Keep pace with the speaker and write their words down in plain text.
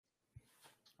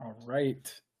All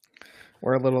right.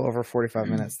 We're a little over 45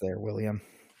 minutes there, William.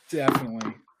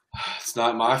 Definitely. It's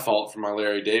not my fault for my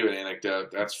Larry David anecdote,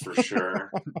 that's for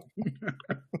sure.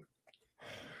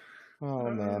 Oh,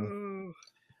 man.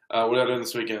 What are you doing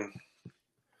this weekend?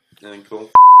 Anything cool?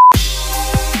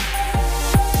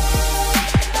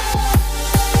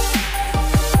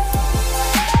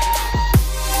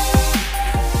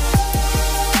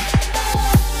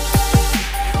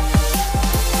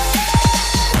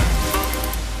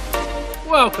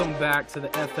 Welcome back to the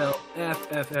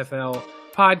FFFL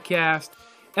podcast,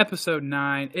 episode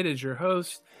 9. It is your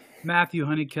host, Matthew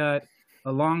Honeycutt,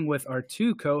 along with our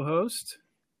two co-hosts,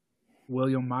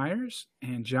 William Myers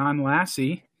and John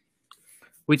Lassie.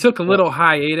 We took a little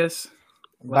hiatus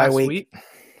last week.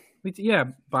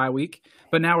 Bye week.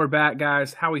 But now we're back,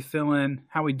 guys. How we feeling?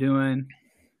 How we doing?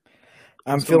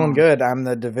 I'm feeling good. I'm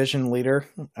the division leader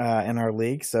in our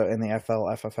league, so in the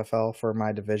FFFL for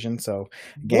my division. So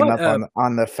game up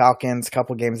on the Falcons,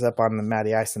 couple games up on the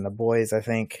Matty Ice and the boys, I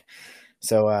think.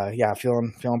 So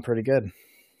feeling pretty good.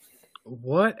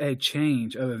 What a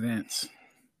change of events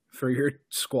for your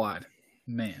squad,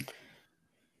 man.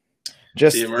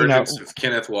 Just the emergence of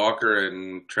Kenneth Walker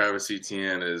and Travis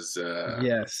Etienne is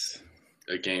yes,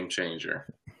 a game changer.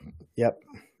 Yep.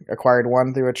 Acquired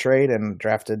one through a trade and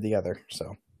drafted the other.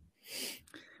 So,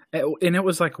 and it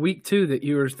was like week 2 that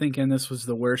you were thinking this was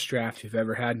the worst draft you've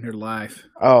ever had in your life.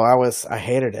 Oh, I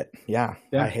hated it. Yeah.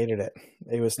 I hated it.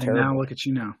 It was terrible. And now look at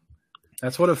you now.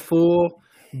 That's what a full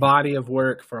body of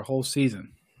work for a whole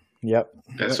season. Yep.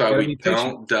 That's why we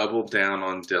don't double down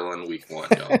on Dylan week 1,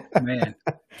 y'all. Man,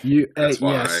 that's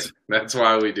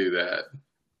why we do that.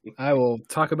 I will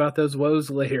talk about those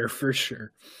woes later for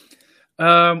sure.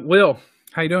 Will,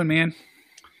 how you doing, man?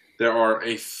 There are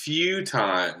a few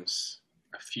times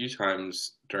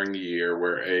during the year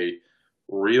where a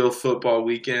real football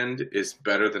weekend is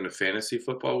better than a fantasy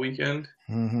football weekend.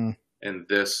 Mm-hmm. And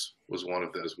this was one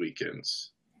of those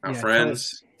weekends. Now,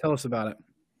 friends, tell us about it.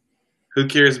 Who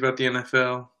cares about the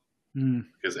NFL?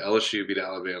 Because LSU beat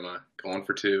Alabama, going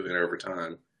for 2 in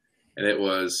overtime. And it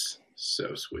was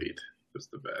so sweet. It was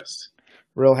the best.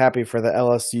 Real happy for the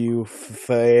LSU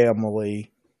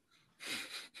family.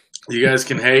 You guys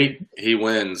can hate. He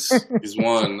wins. He's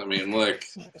won. I mean, look.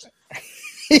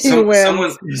 He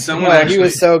wins. He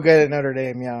was so good at Notre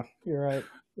Dame. Yeah, you're right.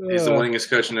 He's the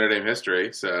winningest coach in Notre Dame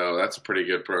history, so that's a pretty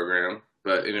good program.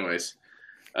 But anyways.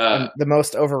 The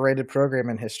most overrated program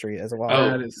in history as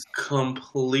well.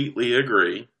 Completely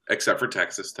agree, except for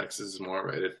Texas. Texas is more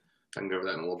rated. I can go over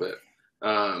that in a little bit.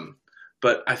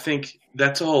 But I think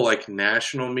that's all like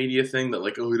national media thing that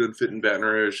like, he doesn't fit in Baton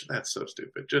Rouge. That's so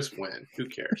stupid. Just win. Who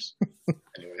cares?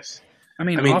 Anyways. I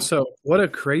mean, also, what a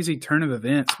crazy turn of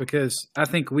events, because I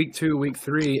think week 2, week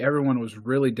 3, everyone was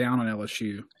really down on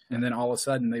LSU. And then all of a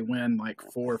sudden they win like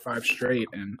 4 or 5 straight.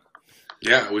 And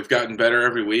yeah, we've gotten better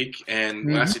every week.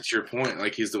 And lastly, to your point,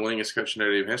 like he's the winningest coach in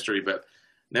Notre Dame history. But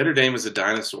Notre Dame is a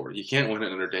dinosaur. You can't win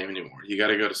at Notre Dame anymore. You got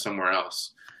to go to somewhere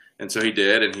else. And so he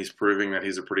did, and he's proving that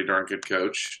he's a pretty darn good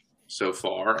coach so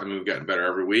far. I mean, we've gotten better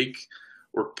every week.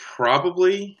 We're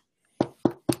probably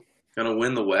going to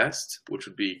win the West, which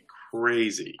would be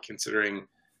crazy considering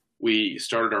we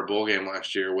started our bowl game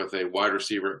last year with a wide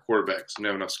receiver at quarterback, so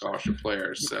no enough scholarship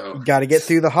players. So got to get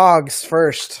through the Hogs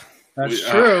first. That's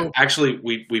true. Actually,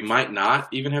 we might not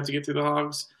even have to get through the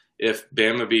Hogs. If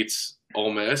Bama beats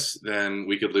Ole Miss, then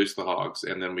we could lose the Hogs,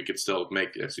 and then we could still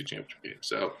make the SEC championship game.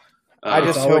 So I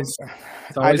just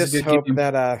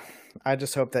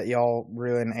hope that y'all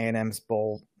ruin A&M's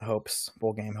bowl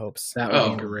game hopes. That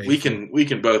would be great. We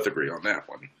can both agree on that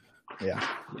one. Yeah.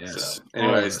 Yes. So,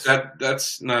 anyways,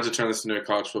 that's not to turn this into a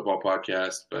college football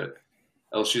podcast, but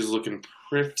LSU's looking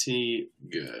pretty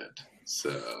good.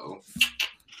 So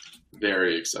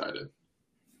very excited.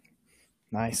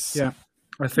 Nice. Yeah.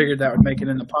 I figured that would make it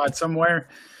in the pod somewhere.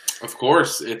 Of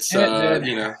course. It's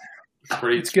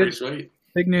pretty sweet.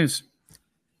 Big news.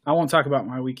 I won't talk about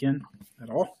my weekend at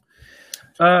all.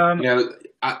 Can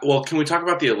we talk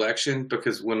about the election?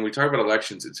 Because when we talk about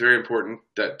elections, it's very important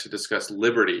to discuss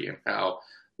liberty and how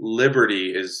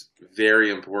liberty is very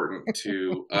important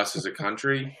to us as a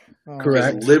country.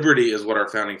 Correct. Because liberty is what our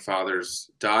founding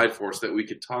fathers died for, so that we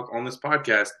could talk on this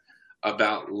podcast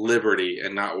about liberty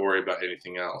and not worry about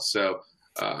anything else. So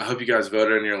I hope you guys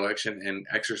voted in your election and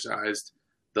exercised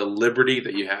the liberty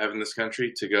that you have in this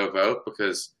country to go vote,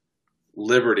 because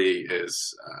liberty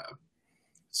is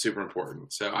super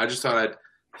important. So I just thought I'd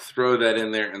throw that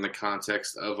in there in the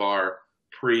context of our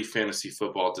pre-fantasy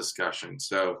football discussion.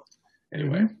 So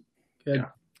anyway. Good. Yeah.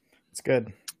 It's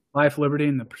good. Life, liberty,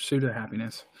 and the pursuit of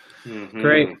happiness. Mm-hmm.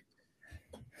 Great.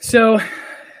 So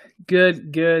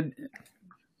Good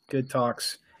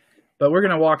talks. But we're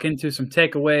going to walk into some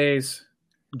takeaways.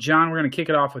 John, we're going to kick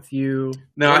it off with you.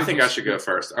 No, I think I should go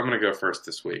first. I'm going to go first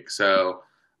this week. So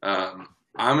I'm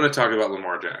going to talk about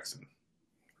Lamar Jackson.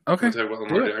 Okay. Talk about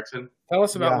Lamar Jackson? Tell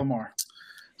us about Lamar.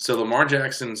 So Lamar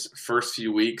Jackson's first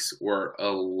few weeks were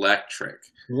electric.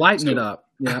 Lighten it up.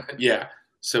 Yeah. Yeah.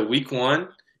 So week 1,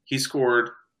 he scored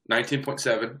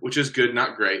 19.7, which is good,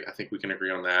 not great. I think we can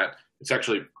agree on that. It's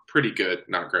actually pretty good,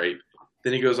 not great.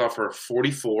 Then he goes off for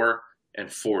 44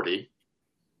 and 40.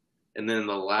 And then in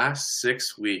the last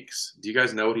 6 weeks, do you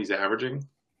guys know what he's averaging?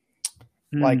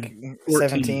 Like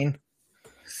 17?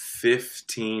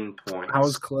 15 points. I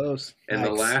was close. In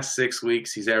the last 6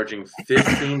 weeks, he's averaging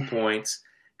 15 points,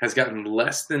 has gotten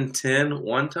less than 10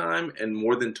 one time and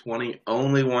more than 20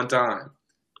 only one time.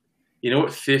 You know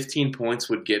what 15 points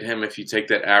would get him if you take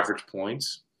that average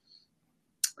points?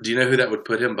 Do you know who that would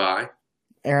put him by?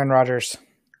 Aaron Rodgers.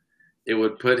 It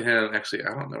would put him – actually, I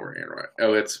don't know where Aaron Rodgers –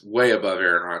 oh, it's way above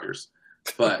Aaron Rodgers.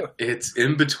 But it's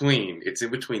in between. It's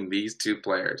in between these two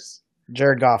players.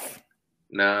 Jared Goff.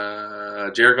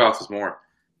 Nah, Jared Goff is more.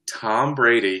 Tom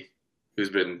Brady, who's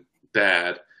been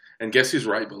bad. And guess who's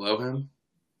right below him?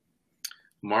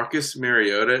 Marcus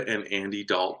Mariota and Andy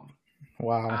Dalton.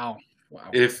 Wow.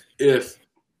 If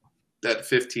that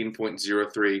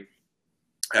 15.03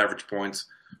 average points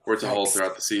were to hold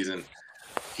throughout the season,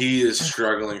 he is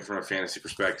struggling from a fantasy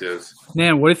perspective.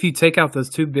 Man, what if you take out those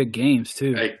 2 big games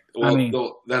too?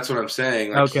 That's what I'm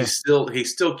saying. Like, okay. He's still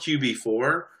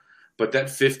QB4, but that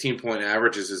 15-point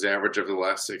average is his average over the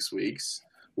last 6 weeks,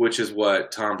 which is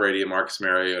what Tom Brady and Marcus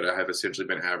Mariota have essentially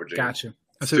been averaging. Gotcha.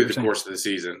 Through the course of the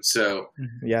season. So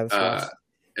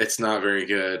it's not very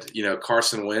good. You know,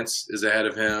 Carson Wentz is ahead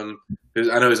of him.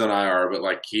 I know he's on IR, but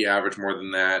like he averaged more than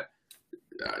that.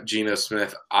 Geno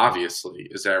Smith obviously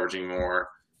is averaging more.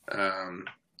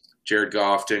 Jared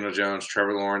Goff, Daniel Jones,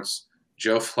 Trevor Lawrence,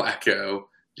 Joe Flacco,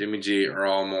 Jimmy G are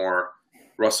all more.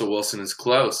 Russell Wilson is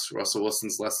close. Russell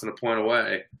Wilson's less than a point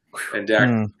away. And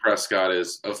Dak Prescott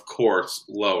is, of course,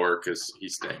 lower because he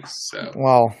stinks. So,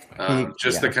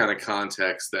 the kind of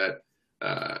context that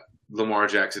Lamar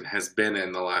Jackson has been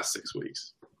in the last 6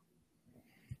 weeks.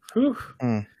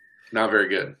 Not very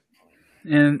good.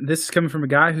 And this is coming from a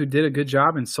guy who did a good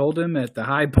job and sold him at the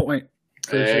high point.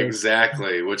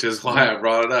 Exactly, which is why I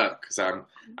brought it up because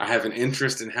I have an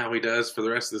interest in how he does for the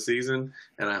rest of the season,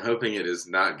 and I'm hoping it is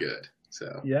not good.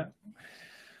 So yeah,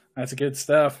 that's good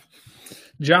stuff.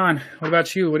 John, what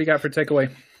about you? What do you got for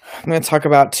takeaway? I'm going to talk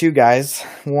about 2 guys.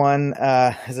 One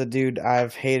is a dude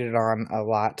I've hated on a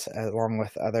lot, along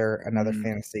with another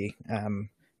fantasy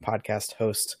podcast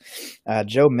host.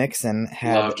 Joe Mixon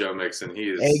had love Joe Mixon.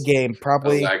 He is a game,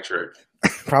 probably electric.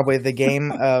 Probably the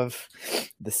game of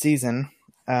the season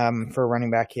for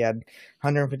running back. He had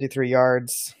 153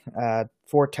 yards,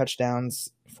 4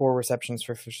 touchdowns, 4 receptions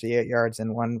for 58 yards,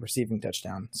 and 1 receiving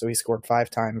touchdown. So he scored 5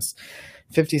 times,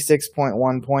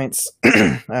 56.1 points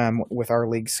with our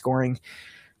league scoring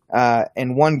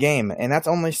in 1 game. And that's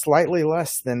only slightly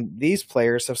less than these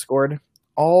players have scored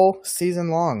all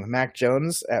season long. Mac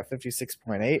Jones at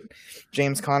 56.8,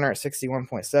 James Conner at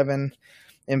 61.7,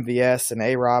 MVS and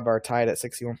A-Rob are tied at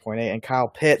 61.8, and Kyle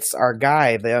Pitts, our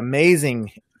guy, the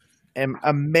amazing,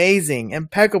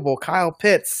 impeccable Kyle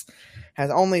Pitts, has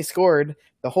only scored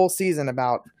the whole season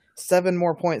about 7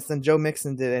 more points than Joe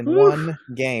Mixon did in 1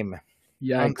 game.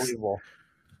 Yikes. Unbelievable.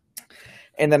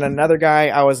 And then another guy,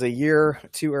 I was a year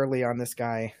too early on this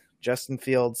guy, Justin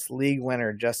Fields, league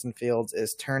winner. Justin Fields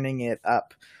is turning it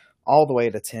up all the way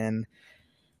to 10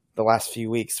 the last few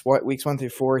weeks. Weeks 1 through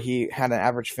 4, he had an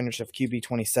average finish of QB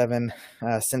 27.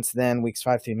 Since then, weeks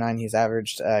 5 through 9, he's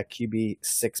averaged QB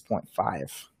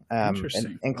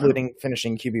 6.5, including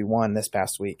finishing QB 1 this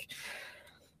past week.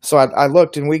 So I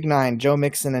looked in week 9, Joe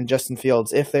Mixon and Justin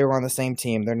Fields, if they were on the same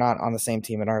team. They're not on the same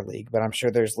team in our league, but I'm sure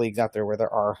there's leagues out there where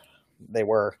they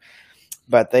were.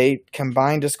 But they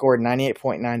combined to score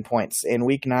 98.9 points. In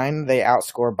week 9, they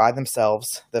outscored by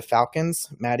themselves the Falcons,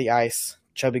 Matty Ice,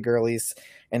 Chubby Gurley's,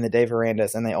 and the Dave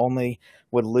Arandas, and they only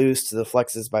would lose to the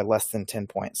Flexes by less than 10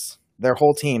 points. Their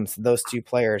whole teams, those 2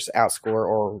 players, outscore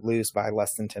or lose by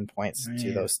less than 10 points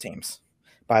to those teams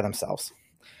by themselves.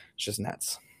 It's just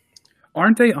nuts.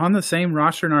 Aren't they on the same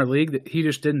roster in our league that he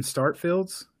just didn't start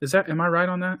Fields? Am I right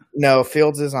on that? No,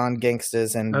 Fields is on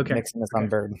Gangstas and Mixon is on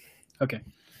Bird. Okay.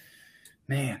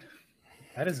 Man,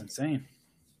 that is insane.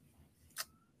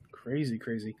 Crazy.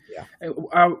 Yeah.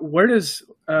 Where does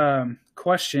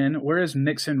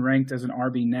Mixon ranked as an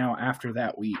RB now after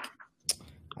that week?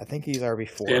 I think he's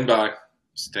RB4.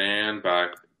 Stand by.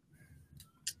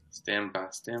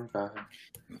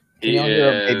 Can you hear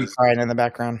a baby crying in the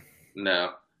background?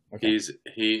 No. Okay.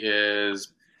 He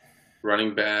is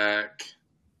running back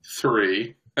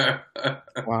 3.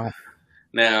 Wow.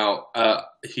 Now,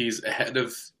 he's ahead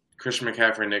of Christian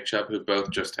McCaffrey and Nick Chubb, who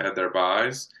both just had their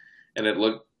buys, and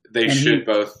they should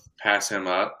both pass him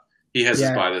up. He has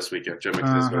his bye this weekend. Joe Mixon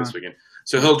has his bye this weekend.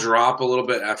 So he'll drop a little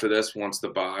bit after this once the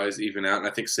buys even out. And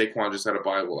I think Saquon just had a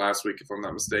bye last week, if I'm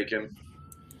not mistaken.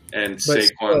 And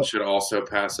Saquon should also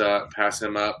pass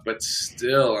him up. But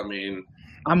still, I mean,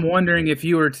 I'm wondering if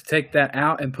you were to take that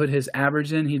out and put his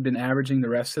average in, he'd been averaging the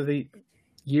rest of the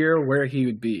year, where he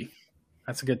would be.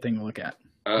 That's a good thing to look at.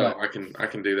 I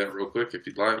can do that real quick if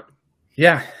you'd like.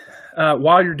 Yeah.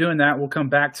 While you're doing that, we'll come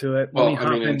back to it. Well,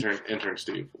 intern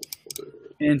Steve.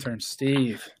 Intern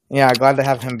Steve. Yeah, glad to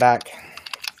have him back.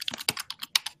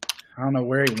 I don't know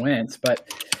where he went,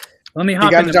 but let me hop in.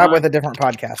 He got a job with a different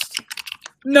podcast.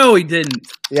 No, he didn't.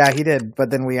 Yeah, he did, but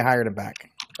then we hired him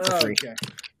back for free. Okay.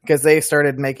 Because they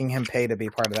started making him pay to be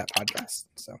part of that podcast.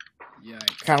 So,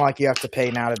 kind of like you have to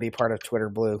pay now to be part of Twitter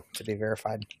Blue to be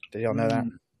verified. Did y'all know that?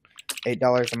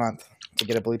 $8 a month to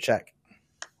get a blue check.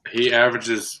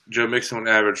 Joe Mixon would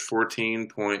average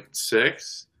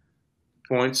 14.6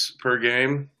 points per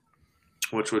game,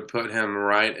 which would put him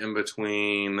right in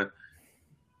between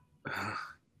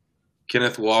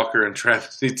Kenneth Walker and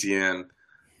Travis Etienne,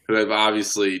 who have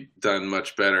obviously done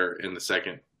much better in the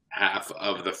second half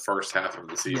of the first half of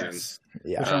the season. Yes.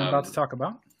 Yeah. Which I'm about to talk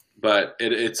about. But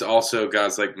it's also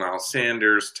guys like Miles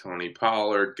Sanders, Tony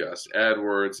Pollard, Gus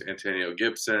Edwards, Antonio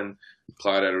Gibson,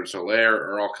 Clyde Edwards-Helaire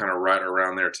are all kind of right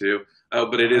around there too.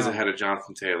 Oh, but it is ahead of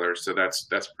Jonathan Taylor, so that's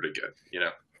pretty good, you know.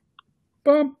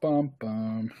 Bum, bum,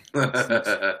 bum.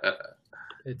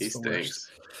 He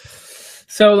stinks.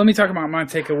 So let me talk about my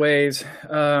takeaways.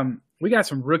 We got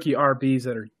some rookie RBs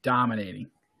that are dominating.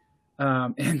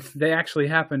 And they actually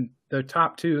the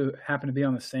top two happen to be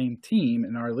on the same team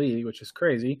in our league, which is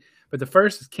crazy. But the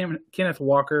first is Kenneth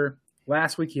Walker.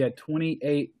 Last week he had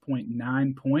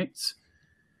 28.9 points.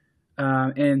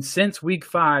 And since week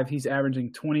 5, he's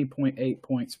averaging 20.8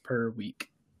 points per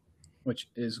week, which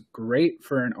is great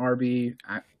for an RB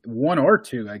 1 or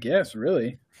 2, I guess,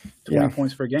 really. 20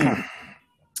 points per game.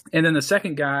 And then the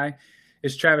second guy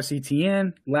is Travis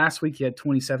Etienne. Last week he had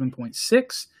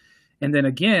 27.6. And then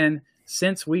again,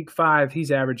 since week 5,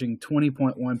 he's averaging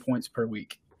 20.1 points per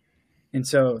week. And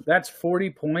so that's 40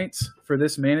 points for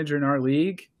this manager in our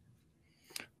league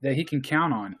that he can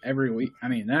count on every week. I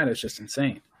mean, that is just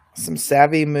insane. Some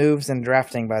savvy moves and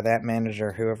drafting by that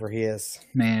manager, whoever he is.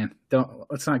 Man,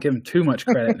 let's not give him too much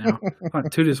credit now.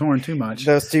 Not toot his horn too much.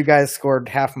 Those two guys scored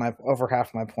over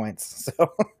half my points.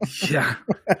 So yeah.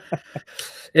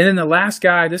 And then the last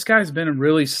guy, this guy's been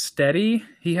really steady.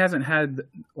 He hasn't had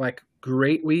like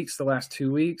great weeks the last 2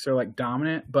 weeks or like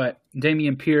dominant, but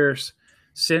Dameon Pierce,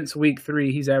 since week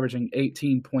 3, he's averaging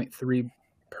 18.3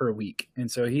 per week.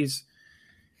 And so he's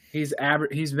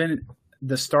been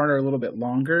the starter a little bit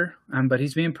longer, but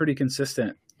he's being pretty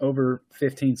consistent, over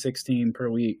 15, 16 per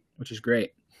week, which is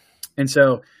great. And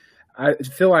so I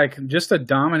feel like just a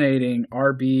dominating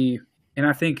RB, and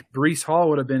I think Breece Hall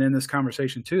would have been in this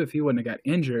conversation too if he wouldn't have got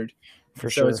injured.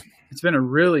 For sure. It's been a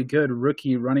really good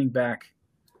rookie running back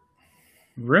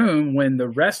room when the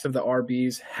rest of the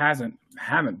RBs haven't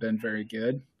been very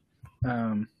good.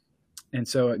 And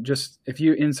so just if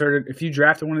you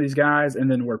drafted one of these guys and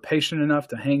then were patient enough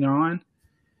to hang on,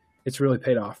 it's really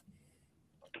paid off.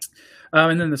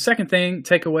 And then the second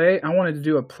takeaway, I wanted to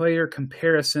do a player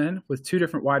comparison with 2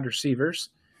 different wide receivers.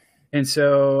 And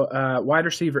so wide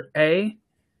receiver A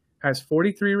has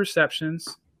 43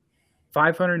 receptions,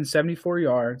 574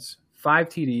 yards, 5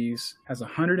 TDs, has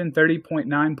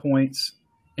 130.9 points,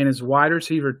 and is wide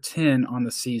receiver 10 on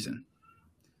the season.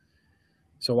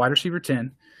 So wide receiver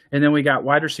 10. And then we got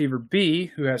wide receiver B,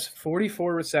 who has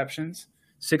 44 receptions,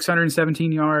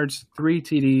 617 yards, 3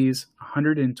 TDs,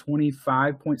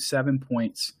 125.7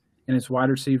 points, and is wide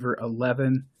receiver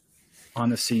 11 on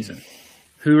the season.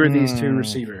 Who are these 2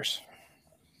 receivers?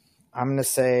 I'm going to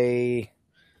say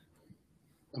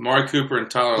Amari Cooper and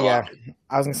Tyler Lockett.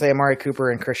 I was going to say Amari Cooper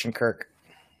and Christian Kirk.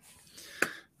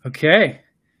 Okay.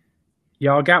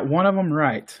 Y'all got one of them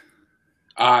right.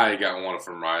 I got one of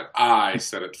them right. I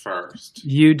said it first.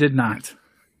 You did not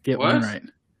get one right.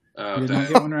 You did not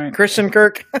get one right. Christian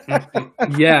Kirk.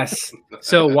 Yes.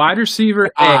 So wide receiver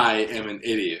A. I am an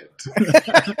idiot.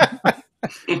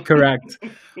 Correct.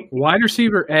 Wide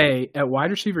receiver A at wide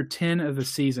receiver 10 of the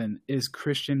season is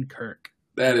Christian Kirk.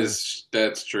 That's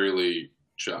truly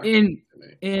shocking.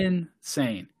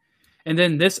 Insane. And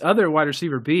then this other wide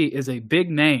receiver B is a big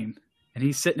name, and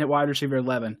he's sitting at wide receiver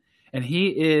 11. And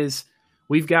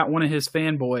we've got one of his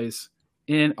fanboys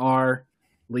in our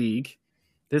league.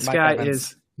 This Mike guy Evans.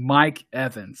 is Mike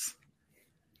Evans.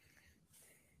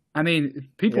 I mean,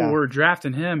 people were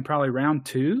drafting him probably round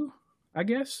 2, I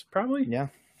guess, probably. Yeah.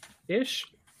 Ish.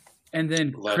 And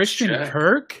then Let's Christian check.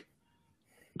 Kirk,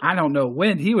 I don't know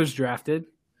when he was drafted.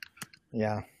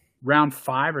 Yeah. Round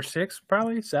 5 or 6,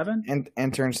 probably 7. And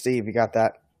intern Steve, you got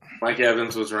that? Mike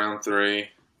Evans was round 3.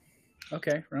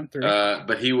 Okay, round 3.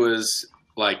 But he was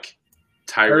like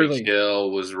Tyreek Early.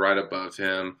 Hill was right above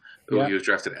him. Ooh, Yeah. he was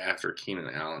drafted after Keenan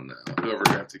Allen, though. Whoever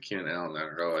drafted Keenan Allen that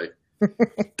early.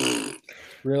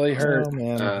 Really hurt. Oh,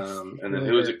 man. And then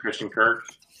who was it? Christian Kirk?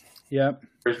 Yep.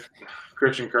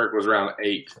 Christian Kirk was round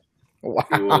 8. Wow.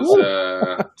 He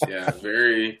was,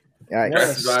 very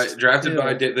Yikes. drafted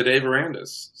by the Dave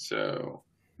Arandas. So,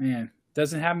 Man,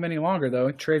 doesn't have him any longer,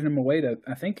 though. Trading him away to,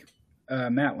 I think,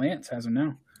 Matt Lance has him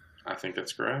now. I think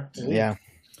that's correct. Yeah.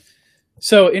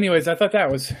 So, anyways, I thought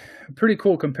that was a pretty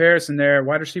cool comparison there.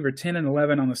 Wide receiver 10 and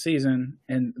 11 on the season,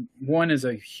 and one is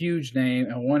a huge name,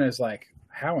 and one is like,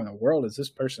 how in the world is this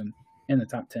person in the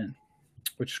top 10,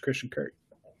 which is Christian Kirk.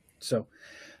 So,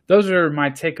 those are my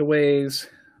takeaways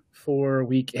for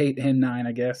week 8 and 9,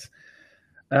 I guess.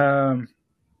 And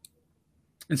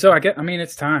so,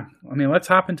 it's time. Let's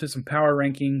hop into some power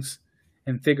rankings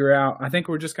and figure out. I think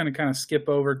we're just going to kind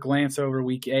of glance over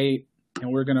week 8,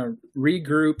 and we're going to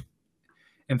regroup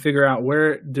and figure out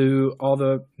where do all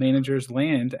the managers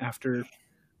land after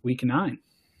week 9.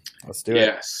 Let's do it.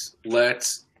 Yes,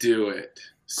 let's do it.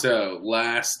 So,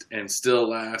 last and still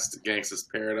last, Gangsta's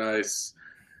Paradise.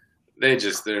 They're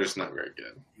just not very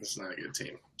good. It's not a good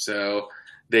team. So,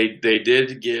 they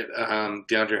did get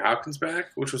DeAndre Hopkins back,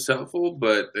 which was helpful,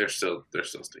 but they're still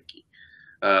stinky.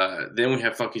 Then we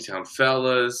have Funky Town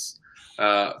Fellas.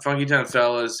 Funky Town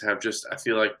Fellas have just, I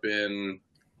feel like, been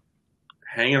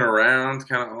hanging around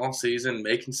kind of all season,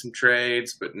 making some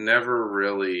trades, but never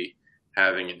really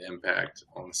having an impact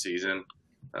on the season.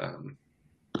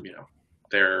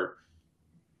 They're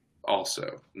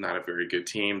also not a very good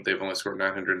team. They've only scored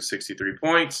 963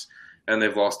 points, and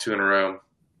they've lost 2 in a row.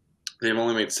 They've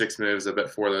only made 6 moves. I bet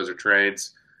 4 of those are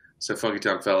trades. So Funky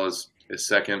Town Fellas is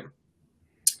second.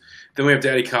 Then we have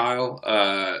Daddy Kyle.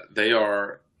 They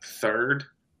are fourth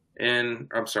in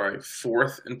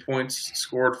points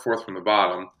scored, 4th from the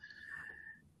bottom.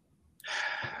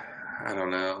 I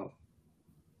don't know.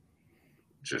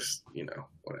 Just,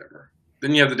 whatever.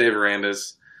 Then you have the Dave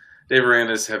Arandas. Dave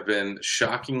Arandas have been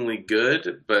shockingly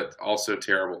good, but also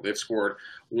terrible. They've scored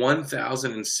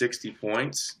 1,060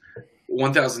 points,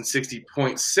 1,060.6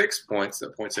 points.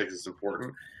 That 0.6 is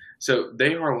important. So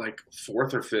they are like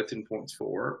 4th or 5th in points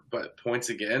for, but points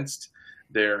against,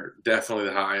 they're definitely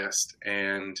the highest.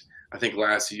 And I think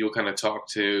last you'll kind of talk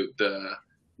to the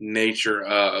nature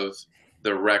of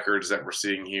the records that we're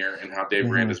seeing here and how Dave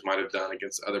Arandas might have done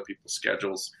against other people's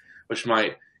schedules, which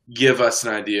might give us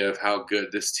an idea of how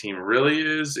good this team really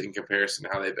is in comparison to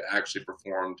how they've actually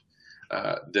performed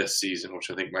this season,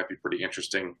 which I think might be pretty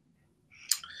interesting.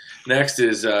 Next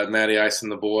is Matty Ice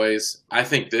and the boys. I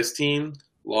think this team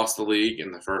lost the league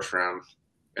in the first round,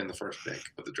 in the first pick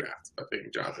of the draft by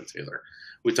picking Jonathan Taylor.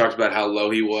 We talked about how low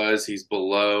he was. He's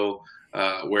below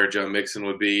where Joe Mixon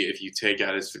would be if you take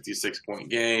out his 56-point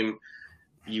game.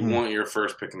 You want your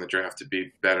first pick in the draft to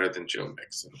be better than Joe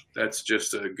Mixon. That's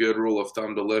just a good rule of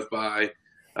thumb to live by.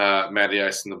 Matty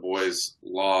Ice and the boys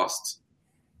lost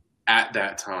at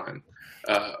that time.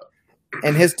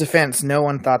 In his defense, no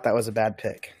one thought that was a bad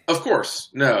pick. Of course.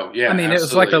 No. Yeah. It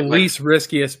was like the least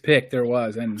riskiest pick there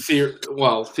was. And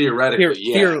theoretically,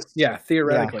 yes.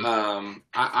 Theoretically.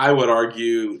 I would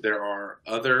argue there are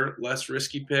other less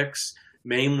risky picks,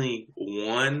 mainly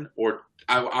one or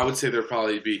I would say there'd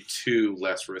probably be 2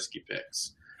 less risky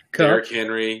picks. Cup. Derrick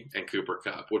Henry and Cooper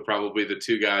Kupp would probably be the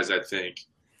 2 guys I think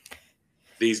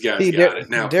these guys got it.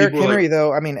 Now, Derrick Henry,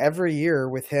 though, every year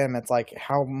with him, it's like,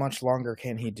 how much longer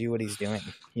can he do what he's doing?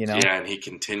 Yeah, and he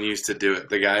continues to do it.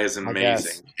 The guy is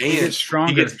amazing. And he gets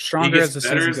stronger. He gets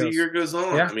better as the year goes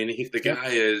on. Yeah. The guy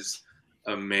is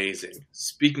amazing.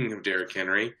 Speaking of Derrick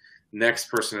Henry, next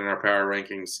person in our power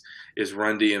rankings is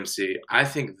Run DMC. I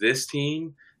think this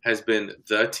team has been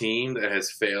the team that has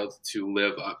failed to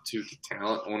live up to the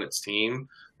talent on its team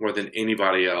more than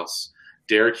anybody else.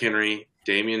 Derrick Henry,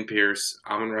 Dameon Pierce,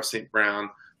 Amon-Ra St. Brown,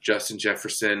 Justin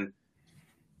Jefferson,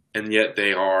 and yet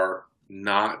they are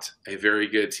not a very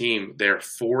good team. They're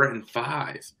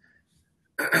 4-5.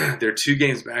 They're 2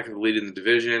 games back of the lead in the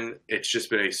division. It's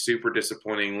just been a super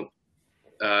disappointing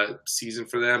season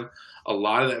for them. A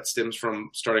lot of that stems from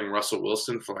starting Russell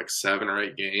Wilson for like 7 or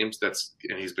 8 games.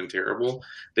 And he's been terrible.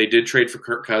 They did trade for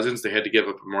Kirk Cousins. They had to give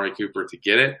up Amari Cooper to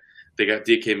get it. They got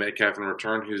DK Metcalf in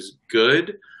return, who's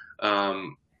good.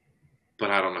 but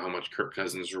I don't know how much Kirk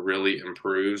Cousins really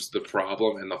improves the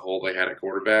problem and the hole they had at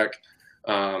quarterback.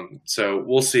 So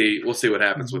we'll see. We'll see what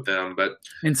happens with them.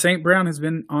 And St. Brown has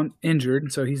been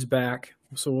injured, so he's back.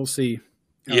 So we'll see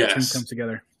how the team comes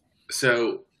together.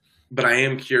 So, but I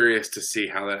am curious to see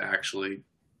how that actually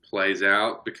plays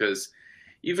out, because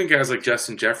even guys like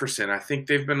Justin Jefferson, I think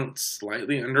they've been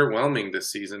slightly underwhelming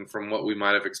this season from what we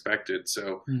might have expected.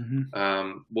 So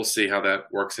we'll see how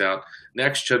that works out.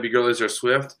 Next, Chubby Girlies or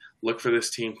Swift. Look for this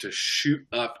team to shoot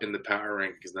up in the power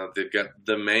rankings. Now they've got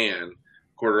the man,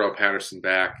 Cordarrelle Patterson,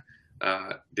 back.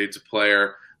 Dude's a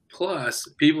player. Plus,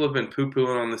 people have been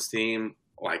poo-pooing on this team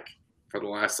for the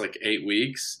last 8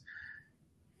 weeks.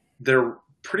 They're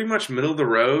pretty much middle of the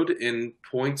road in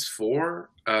points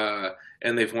for,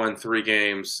 and they've won 3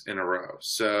 games in a row.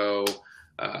 So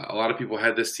a lot of people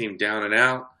had this team down and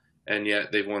out, and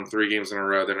yet they've won 3 games in a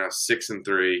row. They're now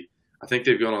 6-3. I think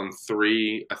they've gone on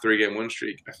a 3-game win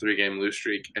streak, a 3-game lose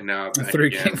streak, and now a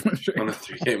 3-game win streak. On a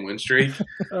 3-game win streak.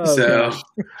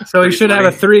 So he should have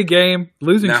a 3-game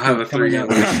losing streak. Now have a 3-game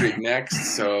win streak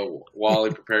next. So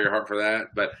Wally, prepare your heart for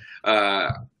that. But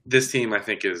this team, I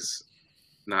think, is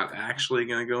not actually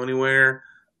going to go anywhere.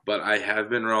 But I have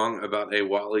been wrong about a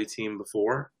Wally team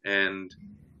before, and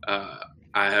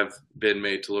I have been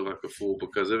made to look like a fool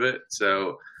because of it.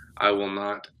 So I will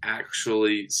not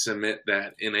actually submit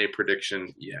that in a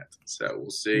prediction yet. So we'll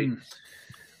see.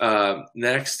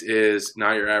 Next is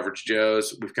Not Your Average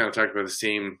Joes. We've kind of talked about this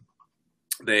team.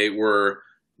 They were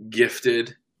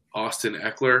gifted Austin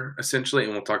Eckler, essentially,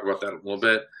 and we'll talk about that in a little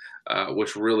bit,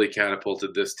 which really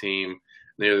catapulted this team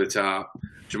near the top.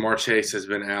 Jamar Chase has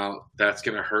been out. That's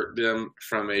going to hurt them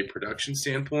from a production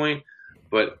standpoint,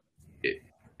 but it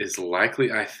is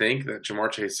likely, I think, that Jamar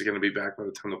Chase is going to be back by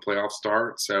the time the playoffs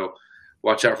start. So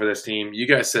watch out for this team. You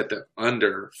guys set the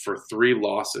under for 3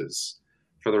 losses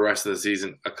for the rest of the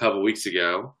season a couple weeks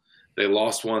ago. They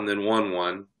lost 1, then won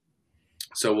 1.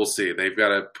 So we'll see. They've got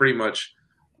to pretty much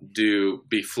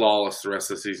be flawless the rest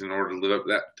of the season in order to live up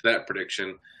to that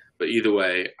prediction. But either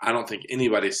way, I don't think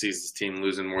anybody sees this team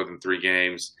losing more than 3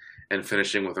 games and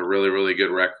finishing with a really, really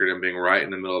good record and being right in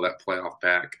the middle of that playoff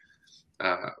pack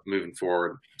moving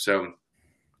forward. So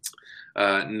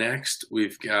next,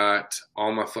 we've got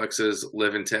All My Flexes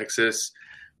Live in Texas.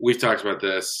 We've talked about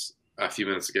this a few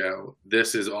minutes ago.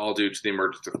 This is all due to the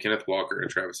emergence of Kenneth Walker and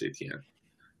Travis Etienne.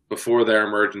 Before their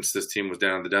emergence, this team was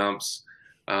down in the dumps,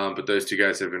 but those 2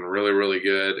 guys have been really, really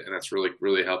good, and that's really,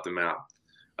 really helped them out.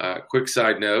 Quick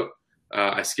side note,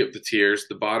 I skipped the tiers.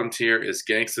 The bottom tier is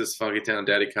Gangstas, Funky Town,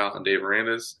 Daddy Kyle, and Dave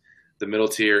Arandas. The middle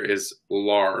tier is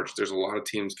large. There's a lot of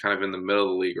teams kind of in the middle of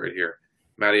the league right here.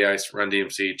 Matty Ice, Run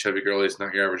DMC, Chubby Girlies,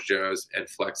 Not Your Average Joes, and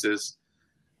Flexes.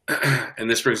 And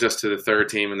this brings us to the 3rd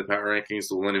team in the power rankings,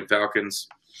 the Millennium Falcons.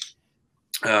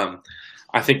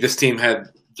 I think this team had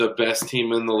the best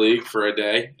team in the league for a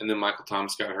day, and then Michael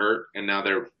Thomas got hurt, and now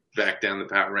they're back down the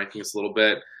power rankings a little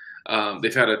bit.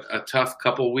 They've had a tough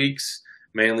couple weeks,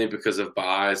 mainly because of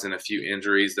buys and a few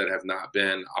injuries that have not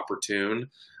been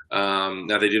opportune.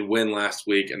 Now, they did win last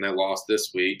week, and they lost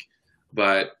this week.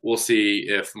 But we'll see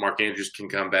if Mark Andrews can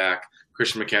come back.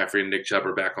 Christian McCaffrey and Nick Chubb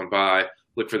are back on bye.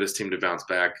 Look for this team to bounce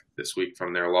back this week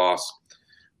from their loss.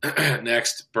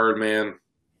 Next, Birdman.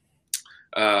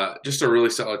 Just a really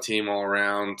solid team all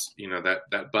around. You know,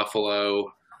 that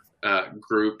Buffalo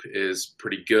group is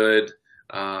pretty good.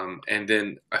 And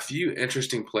then a few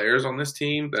interesting players on this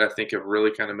team that I think have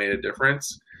really kind of made a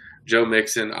difference. Joe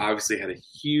Mixon obviously had a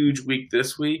huge week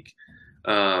this week.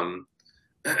 And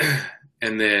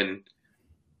then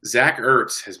Zach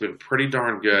Ertz has been pretty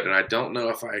darn good, and I don't know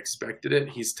if I expected it.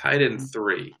 He's tied in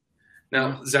 3.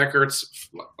 Now, Zach Ertz,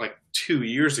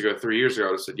 3 years ago, I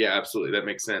would have said, yeah, absolutely, that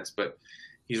makes sense. But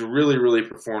he's really, really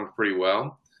performed pretty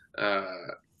well.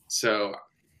 So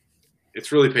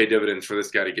it's really paid dividends for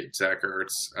this guy to get Zach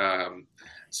Ertz.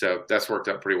 So that's worked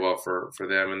out pretty well for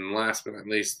them. And last but not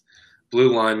least,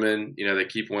 blue linemen, you know, they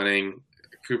keep winning.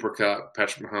 Cooper Kupp,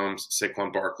 Patrick Mahomes,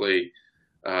 Saquon Barkley.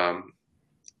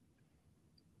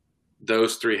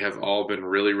 Those 3 have all been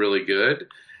really, really good.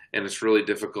 And it's really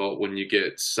difficult when you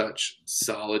get such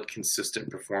solid,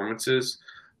 consistent performances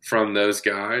from those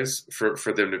guys for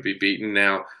them to be beaten.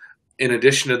 Now, in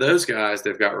addition to those guys,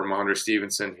 they've got Ramondre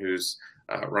Stevenson, who's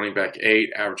running back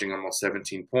 8, averaging almost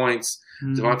 17 points.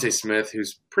 Devontae Smith,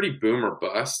 who's pretty boom or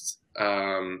bust,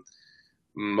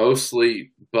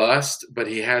 mostly bust, but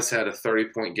he has had a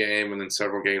 30-point game and then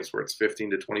several games where it's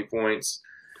 15 to 20 points.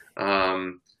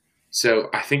 So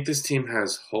I think this team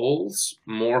has holes,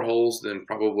 more holes than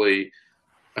probably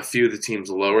a few of the teams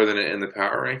lower than it in the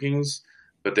power rankings,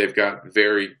 but they've got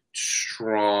very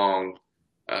strong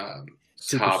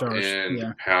top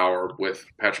end power with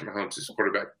Patrick Mahomes, who's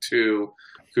quarterback 2,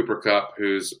 Cooper Kupp,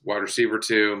 who's wide receiver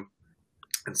 2,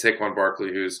 and Saquon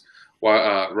Barkley, who's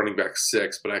running back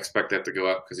 6. But I expect that to go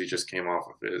up because he just came off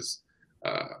of his.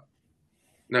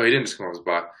 No, he didn't just come off his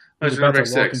bye. No, he's running back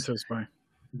 6.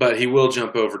 But he will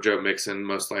jump over Joe Mixon,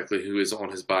 most likely, who is on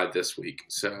his bye this week.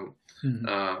 So,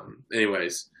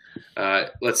 anyways,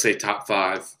 let's say top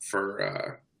 5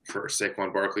 for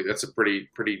Saquon Barkley. That's a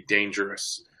pretty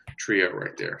dangerous trio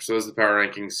right there. So those are the power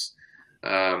rankings.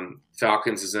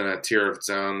 Falcons is in a tier of its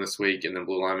own this week, and then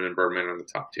Blue Lineman and Birdman are in the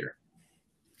top tier.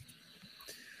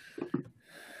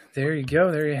 There you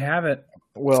go. There you have it.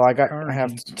 Well, I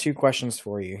have 2 questions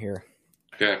for you here.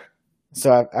 Okay.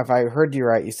 So if I heard you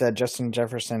right, you said Justin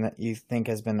Jefferson you think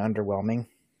has been underwhelming?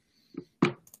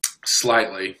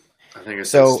 Slightly. I think it's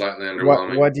slightly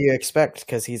underwhelming. What do you expect?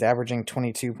 Because he's averaging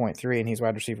 22.3 and he's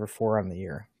wide receiver 4 on the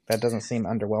year. That doesn't seem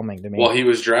underwhelming to me. Well, he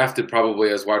was drafted probably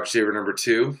as wide receiver number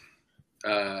 2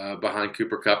 behind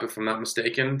Cooper Kupp, if I'm not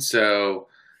mistaken. So,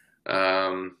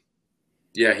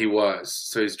 yeah, he was.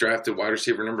 So he's drafted wide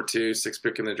receiver number 2, 6th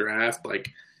pick in the draft. Like,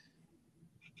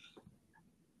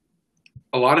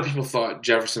 a lot of people thought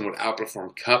Jefferson would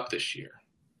outperform Kupp this year.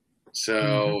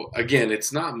 So again,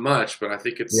 it's not much, but I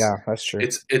think that's true.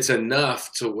 It's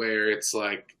enough to where it's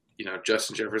like,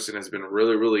 Justin Jefferson has been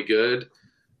really, really good,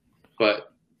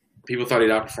 but people thought he'd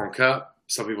outperform Kupp.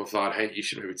 Some people thought, hey, you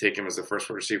should maybe take him as the first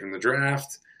wide receiver in the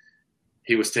draft.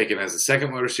 He was taken as the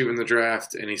second wide receiver in the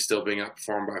draft, and he's still being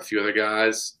outperformed by a few other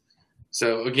guys.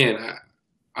 So again,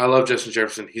 I love Justin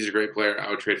Jefferson. He's a great player. I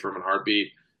would trade for him in a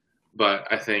heartbeat, but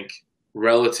I think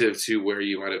relative to where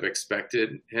you might have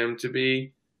expected him to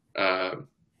be,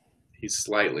 he's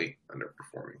slightly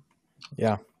underperforming.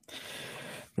 Yeah.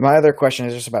 My other question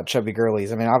is just about Chubby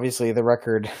Gurley's. I mean, obviously the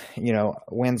record,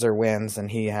 wins are wins,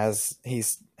 and he has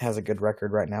a good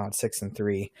record right now at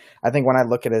 6-3. I think when I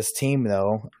look at his team,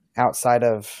 though, outside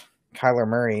of Kyler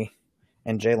Murray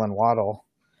and Jalen Waddle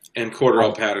and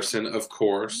Cordarrelle Patterson, of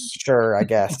course. Sure, I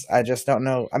guess. I just don't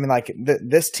know. I mean, like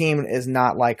this team is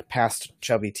not like past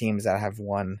Chubby teams that have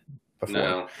won before.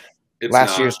 No.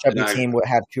 Last year's Chubby team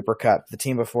had Cooper Kupp. The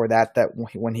team before that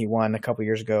when he won a couple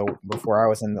years ago, before I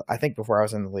was in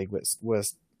the league,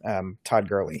 was Todd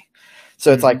Gurley.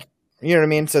 So it's like, you know what I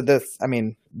mean. So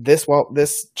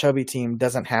this Chubby team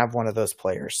doesn't have one of those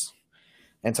players,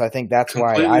 and so I think that's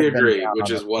why I agree. Which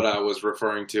is what I was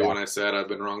referring to when I said I've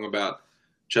been wrong about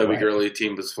Chubby Gurley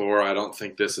team before. I don't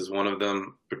think this is one of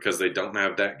them because they don't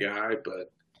have that guy.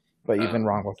 But you've been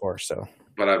wrong before, so.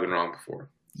 But I've been wrong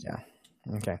before. Yeah.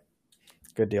 Okay.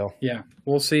 Good deal. Yeah,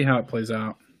 we'll see how it plays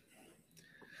out.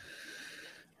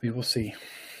 We will see.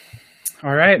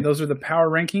 All right, those are the power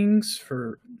rankings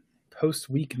for post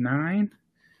week 9.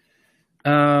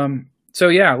 So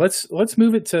yeah, let's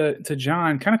move it to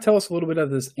John. Kind of tell us a little bit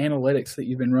of this analytics that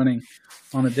you've been running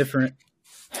on the different.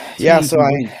 Yeah, so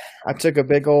I took a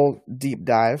big old deep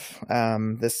dive.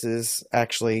 This is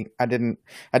actually I didn't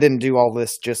do all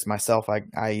this just myself.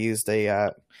 I used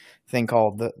a thing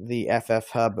called the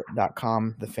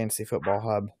ffhub.com, the fantasy football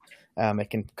hub. It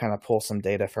can kind of pull some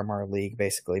data from our league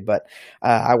basically, but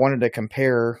I wanted to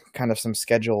compare kind of some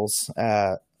schedules.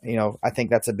 I think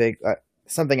that's a big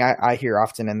something I hear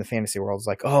often in the fantasy world is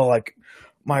like, oh, like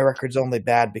my record's only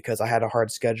bad because I had a hard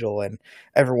schedule and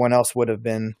everyone else would have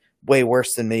been way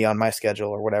worse than me on my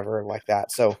schedule or whatever like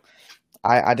that. So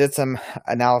I did some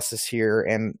analysis here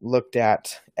and looked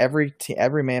at every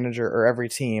manager or every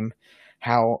team,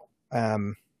 how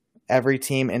every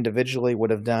team individually would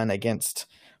have done against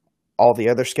all the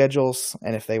other schedules,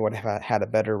 and if they would have had a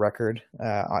better record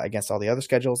against all the other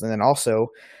schedules, and then also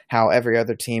how every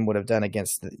other team would have done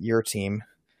against your team,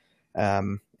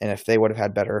 and if they would have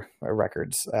had better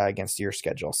records against your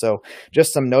schedule. So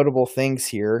just some notable things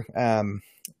here.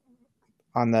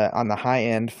 On the high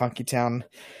end, Funky Town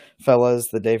fellas,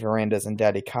 the Dave Arandas and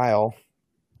Daddy Kyle,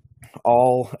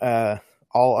 all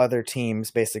other teams,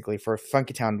 basically for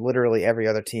Funky Town, literally every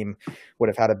other team would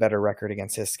have had a better record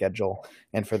against his schedule.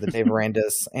 And for the Dave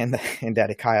Arandas and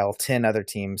Daddy Kyle, 10 other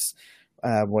teams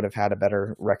would have had a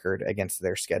better record against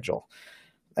their schedule.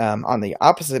 On the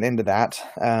opposite end of that,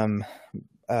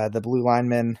 the Blue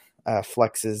Linemen,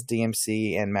 Flexes,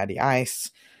 DMC, and Matty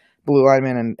Ice. Blue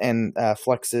Linemen and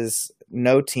Flexes,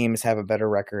 no teams have a better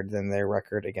record than their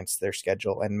record against their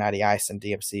schedule. And Matty Ice and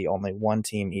DMC, only one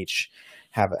team each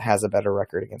has a better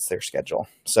record against their schedule.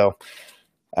 So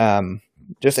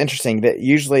just interesting that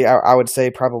usually I would say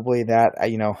probably that,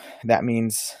 that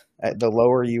means the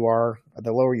lower your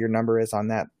number is on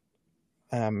that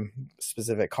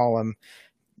specific column,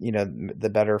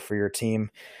 the better for your team.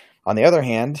 On the other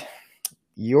hand,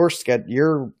 your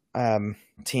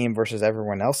team versus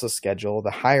everyone else's schedule,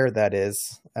 the higher that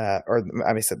is,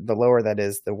 the lower that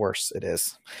is, the worse it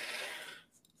is.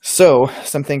 So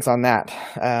some things on that.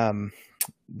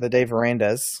 The Dave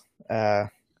Arandas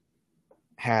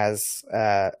has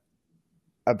a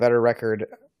better record,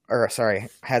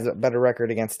 has a better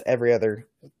record against every other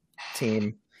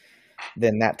team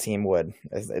than that team would.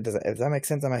 Does that make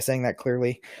sense? Am I saying that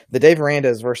clearly? The Dave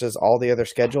Arandas versus all the other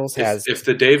schedules has. If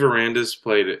the Dave Arandas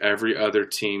played every other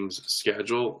team's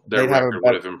schedule, their record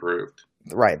would have improved.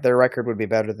 Right, their record would be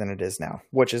better than it is now,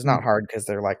 which is not hard because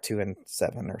they're like 2-7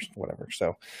 or whatever.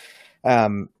 So,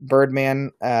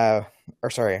 Birdman, I'm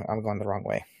going the wrong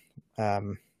way.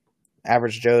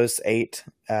 Average Joe's 8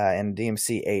 and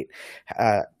DMC 8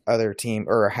 other team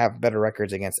or have better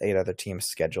records against 8 other teams'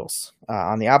 schedules.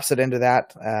 On the opposite end of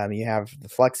that, you have the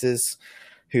Flexes,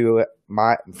 who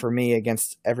for me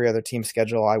against every other team's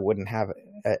schedule, I wouldn't have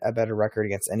a better record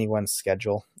against anyone's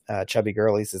schedule. Chubby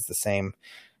Girlies is the same,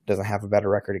 doesn't have a better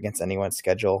record against anyone's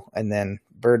schedule, and then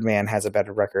Birdman has a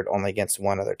better record only against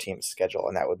one other team's schedule,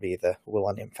 and that would be the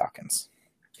Millennium Falcons.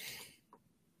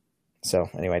 So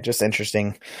anyway, just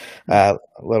interesting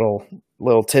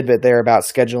little tidbit there about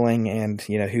scheduling and,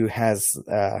 who has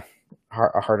a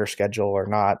harder schedule or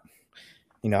not.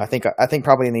 I think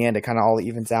probably in the end it kind of all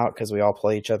evens out because we all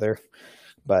play each other.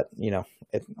 But,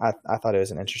 I thought it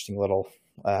was an interesting little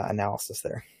analysis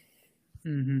there.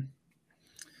 Mm-hmm.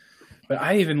 But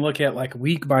I even look at like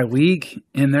week by week,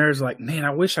 and there's like, man, I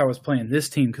wish I was playing this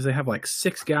team because they have like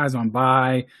 6 guys on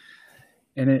bye,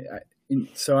 and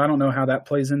so I don't know how that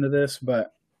plays into this,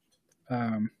 but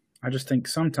I just think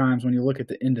sometimes when you look at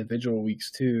the individual weeks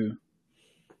too,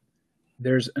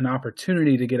 there's an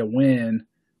opportunity to get a win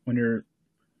when you're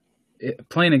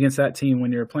playing against that team,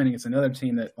 when you're playing against another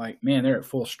team that, like, man, they're at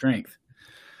full strength.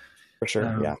 For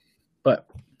sure, yeah. But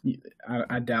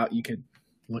I doubt you could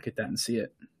look at that and see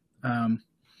it.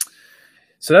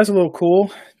 So that's a little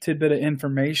cool tidbit of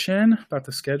information about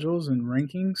the schedules and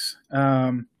rankings.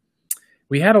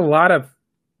 We had a lot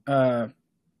of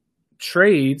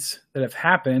trades that have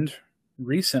happened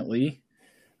recently.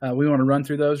 We want to run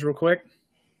through those real quick.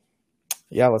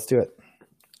 Yeah, let's do it.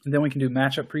 And then we can do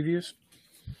matchup previews.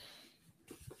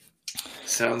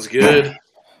 Sounds good.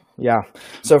 Yeah.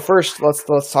 So first,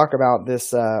 let's talk about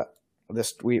this. I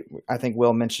think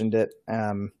Will mentioned it.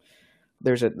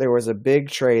 There was a big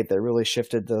trade that really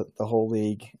shifted the whole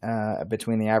league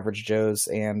between the Average Joes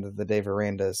and the Dave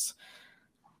Arandas.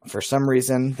 For some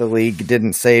reason, the league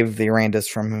didn't save the Arandas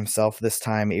from himself this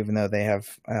time, even though they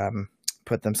have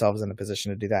put themselves in a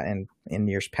position to do that in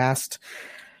years past.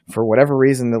 For whatever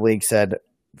reason, the league said,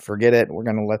 forget it. We're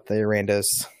going to let the Arandas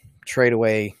trade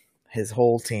away his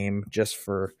whole team just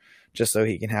so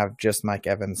he can have just Mike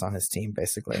Evans on his team,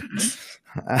 basically.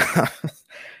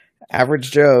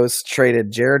 Average Joe's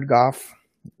traded Jared Goff,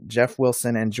 Jeff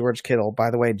Wilson, and George Kittle. By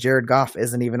the way, Jared Goff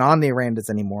isn't even on the Arandas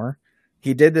anymore.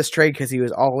 He did this trade because he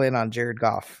was all in on Jared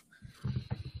Goff.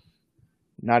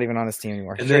 Not even on his team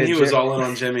anymore. And then he was all in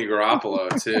on Jimmy Garoppolo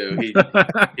too.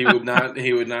 He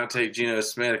would not take Geno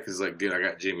Smith because, like, dude, I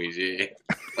got Jimmy G.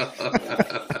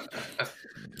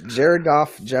 Jared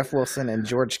Goff, Jeff Wilson, and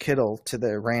George Kittle to the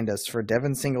Arandas for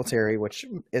Devin Singletary, which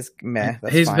is meh.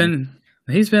 That's fine.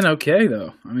 He's been okay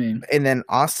though. I mean, and then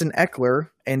Austin Eckler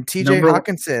and T.J.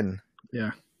 Hawkinson.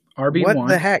 Yeah, RB1. What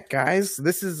the heck, guys?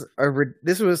 This was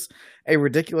a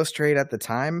ridiculous trade at the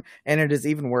time, and it is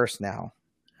even worse now.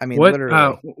 I mean,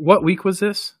 literally. What week was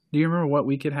this? Do you remember what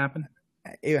week it happened?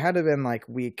 It had to have been like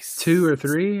weeks 2 or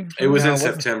 3. It was in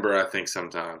September, I think,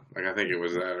 sometime. Like, I think it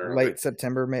was that early. Late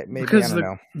September, maybe. Because I don't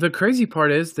know. The crazy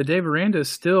part is the Dave Arandas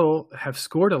still have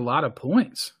scored a lot of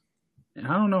points. And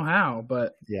I don't know how,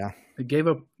 but yeah, they gave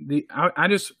up I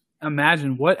just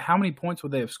imagine how many points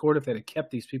would they have scored if they had kept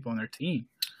these people on their team.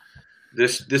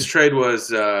 This trade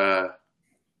was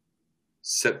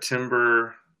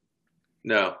September.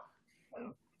 No,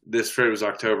 this trade was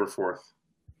October 4th.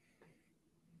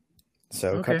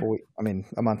 So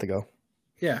a month ago.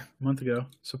 Yeah, a month ago.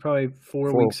 So probably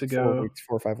 4 weeks ago.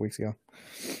 4 or 5 weeks ago.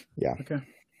 Yeah. Okay.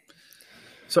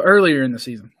 So earlier in the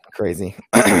season. Crazy.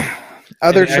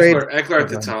 Other trade. Eckler at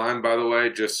the time, by the way,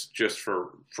 just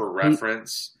for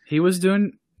reference. He was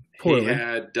doing poorly. He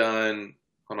had done.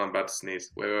 Hold on, I'm about to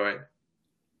sneeze. Wait. I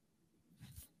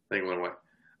think it went away.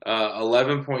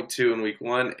 11.2 in week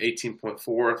 1,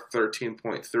 18.4,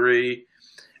 13.3.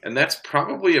 And that's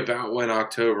probably about when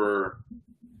October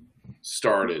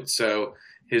started. So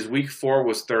his week 4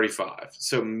 was 35.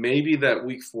 So maybe that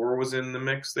week 4 was in the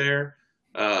mix there.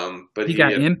 But he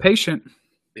got impatient.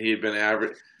 He had been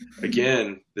average.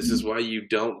 Again, this is why you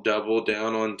don't double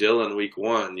down on Dylan week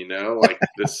 1. Like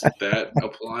that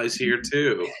applies here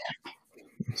too.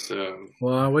 So,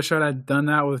 well, I wish I'd done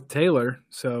that with Taylor.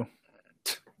 So,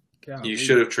 you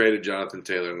should have traded Jonathan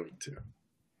Taylor in week 2.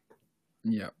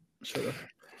 Yeah, should have.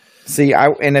 See,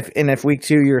 if week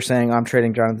 2 you were saying I'm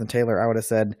trading Jonathan Taylor, I would have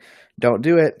said don't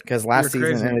do it, because last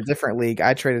season in a different league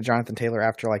I traded Jonathan Taylor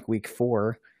after like week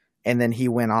 4, and then he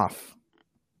went off.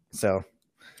 So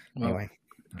anyway,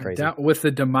 crazy. With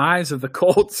the demise of the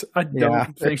Colts, I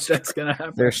don't think that's going to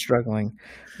happen. They're struggling.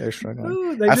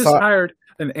 Ooh, they just hired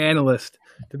an analyst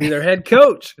to be their head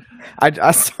coach.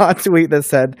 I saw a tweet that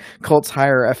said Colts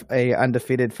hire a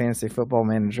undefeated fantasy football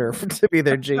manager to be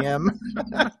their GM.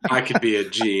 I could be a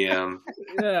GM.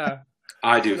 Yeah.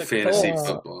 I do fantasy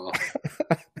football.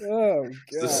 Oh, God.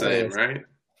 It's the same, right?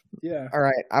 Yeah. All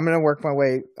right. I'm going to work my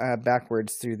way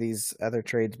backwards through these other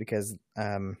trades because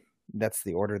that's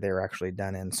the order they were actually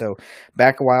done in. So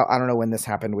back a while, I don't know when this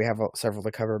happened. We have several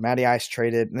to cover. Matty Ice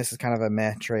traded, and this is kind of a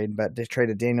meh trade, but they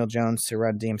traded Daniel Jones to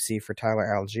Run DMC for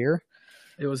Tyler Algier.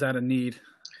 It was out of need.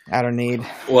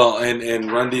 Well,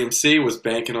 and Run DMC was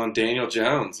banking on Daniel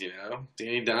Jones,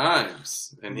 Danny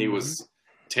Dimes, and he was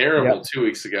terrible 2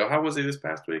 weeks ago. How was he this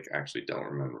past week? I actually don't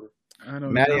remember.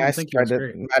 Matty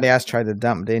Ice tried to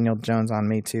dump Daniel Jones on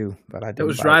me too, but I didn't. It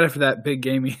was right after that big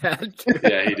game he had.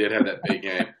 Yeah, he did have that big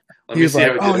game. He's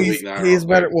better. Well,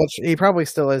 he probably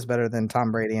still is better than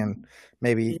Tom Brady and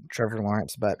maybe Trevor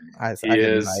Lawrence, but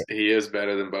he is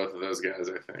better than both of those guys,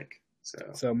 I think.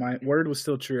 So my word was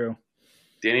still true.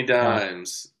 Danny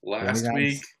Dimes last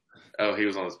week. Oh, he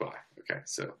was on his bye. Okay,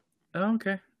 so. Oh,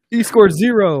 okay. He scored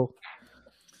 0.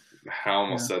 I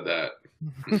almost said that.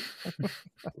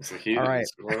 All right.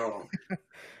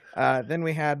 Then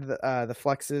we had the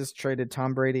Flexes traded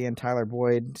Tom Brady and Tyler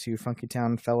Boyd to Funky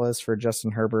Town Fellas for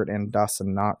Justin Herbert and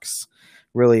Dawson Knox.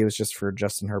 Really, it was just for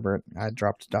Justin Herbert. I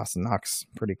dropped Dawson Knox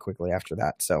pretty quickly after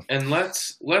that. So, and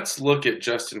let's look at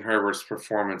Justin Herbert's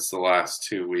performance the last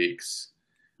 2 weeks.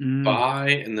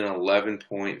 Bye and then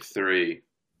 11.3.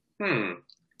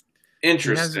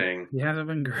 Interesting. He hasn't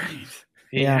been great.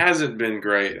 He hasn't been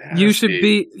great. You should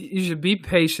be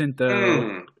patient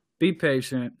though. Be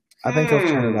patient. I think he'll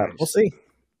turn it up. We'll see.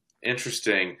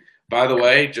 Interesting. By the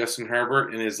way, Justin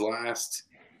Herbert in his last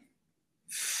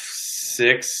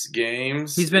 6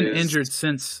 games, he's been injured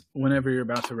since whenever you're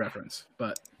about to reference,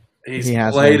 but he's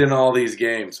played in all these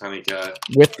games, Honeycutt.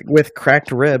 With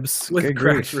cracked ribs. With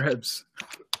cracked ribs.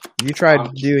 You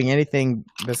tried doing anything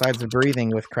besides breathing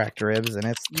with cracked ribs, and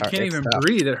you can't even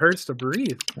breathe. It hurts to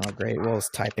breathe. Oh, great. Well, it's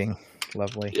typing.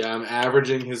 Lovely. Yeah, I'm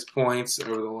averaging his points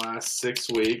over the last 6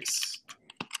 weeks.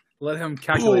 Let him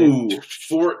calculate.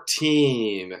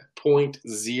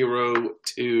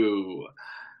 14.02.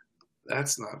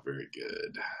 That's not very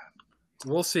good.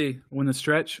 We'll see. When the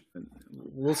stretch,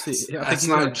 we'll see. That's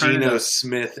not Geno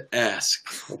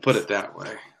Smith-esque. We'll put it that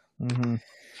way. Mm-hmm.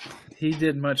 He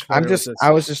did much better. I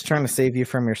was just trying to save you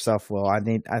from yourself, Will. I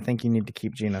think you need to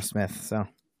keep Geno Smith. So,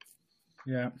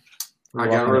 yeah. I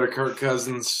got rid of Kirk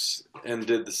Cousins and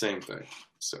did the same thing.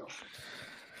 So,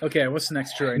 okay, what's the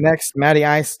next trade? Next, Matty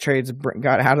Ice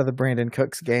got out of the Brandon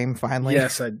Cooks game finally.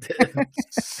 Yes, I did.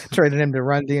 Traded him to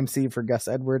Run DMC for Gus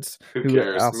Edwards, who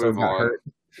cares? also Move got on. hurt.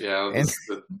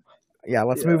 Yeah,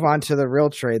 let's move on to the real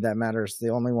trade that matters. The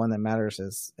only one that matters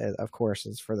is of course,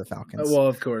 for the Falcons. Well,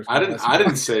 of course. I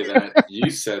didn't say that. You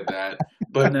said that.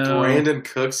 But Brandon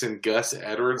Cooks and Gus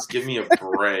Edwards, give me a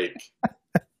break.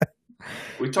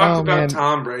 We talked about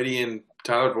Tom Brady and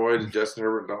Tyler Boyd and Justin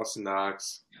Herbert and Dawson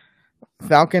Knox.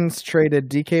 Falcons traded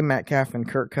DK Metcalf and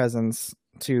Kirk Cousins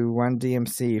to Run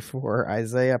DMC for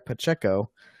Isaiah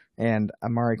Pacheco and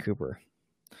Amari Cooper.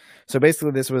 So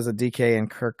basically, this was a DK and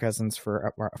Kirk Cousins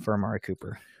for Amari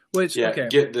Cooper.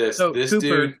 Get this. So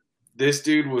this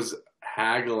dude was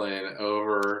haggling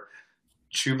over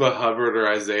Chuba Hubbard or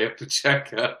Isaiah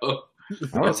Pacheco.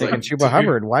 I was taking Chuba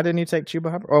Hubbard. Why didn't you take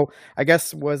Chuba Hubbard? Oh, I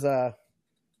guess McCaffrey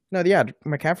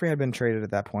had been traded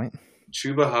at that point.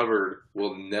 Chuba Hubbard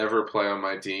will never play on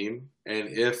my team, and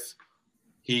if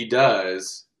he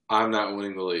does, I'm not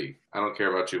winning the league. I don't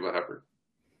care about Chuba Hubbard.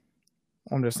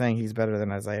 I'm just saying he's better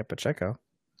than Isaiah Pacheco.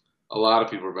 A lot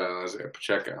of people are better than Isaiah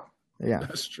Pacheco. Yeah,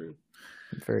 that's true.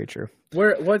 Very true.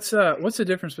 What's the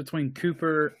difference between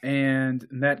Cooper and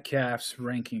Metcalf's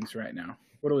rankings right now?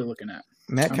 What are we looking at?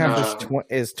 Metcalf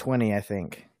is 20, I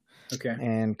think. Okay.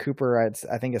 And Cooper, I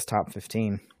think, is top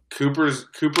 15. Cooper was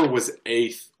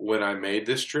 8th when I made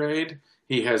this trade.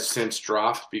 He has since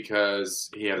dropped because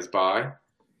he had his bye.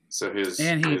 So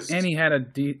he had a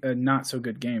not so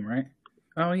good game, right?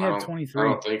 Oh, he had 23. I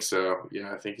don't think so.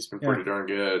 Yeah, I think he's been pretty darn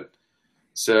good.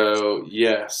 So,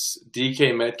 yes,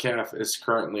 DK Metcalf is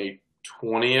currently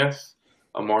 20th.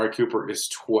 Amari Cooper is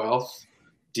 12th.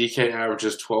 DK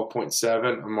averages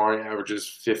 12.7. Amari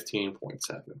averages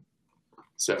 15.7.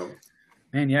 So,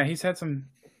 man, yeah, he's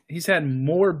had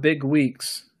more big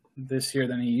weeks this year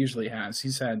than he usually has.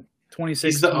 He's had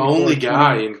 26. He's the only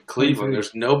guy in Cleveland. 23.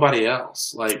 There's nobody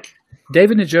else. Like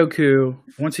David Njoku,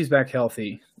 once he's back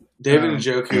healthy. David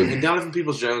Njoku and Donovan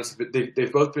Peoples-Jones,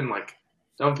 they've both been like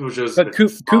Donovan Peoples-Jones. But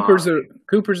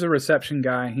Cooper's a reception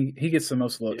guy. He gets the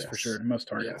most looks for sure, most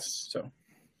targets. Yes.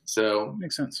 So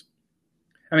makes sense.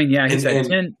 I mean, yeah, he's had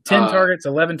 10 targets,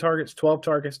 11 targets, 12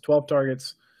 targets, 12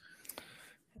 targets.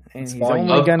 And he's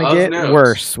only going to get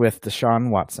worse with Deshaun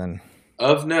Watson.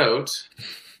 Of note,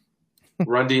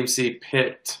 Run DMC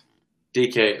picked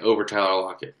DK over Tyler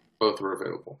Lockett. Both were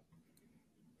available.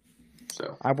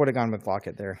 So I would have gone with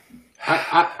Lockett there.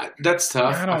 That's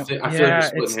tough. I feel like you're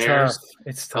splitting hairs.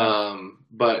 It's tough.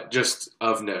 But just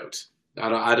of note, I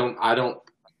don't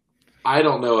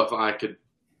know if I could,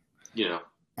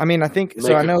 I mean, I think make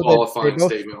so. I know a qualifying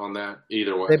statement on that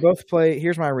either way. They both play.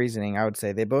 Here's my reasoning. I would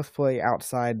say they both play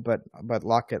outside, but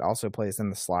Lockett also plays in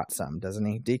the slot some, doesn't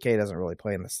he? DK doesn't really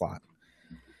play in the slot.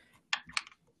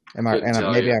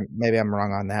 Maybe I'm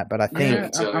wrong on that, but I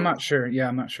think I'm not sure. Yeah,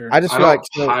 I'm not sure. I just feel like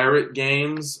pirate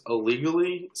games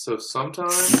illegally, so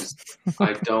sometimes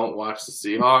I don't watch the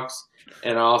Seahawks,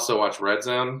 and I also watch Red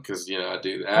Zone because I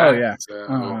do that. Oh yeah.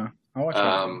 So, I watch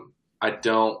I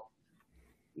don't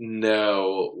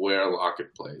know where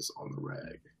Lockett plays on the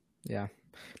reg. Yeah,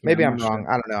 maybe I'm wrong.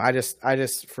 Sure. I don't know. I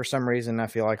just for some reason I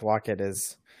feel like Lockett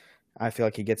is. I feel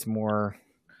like he gets more.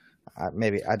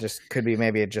 Maybe a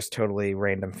just totally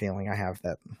random feeling I have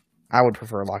that I would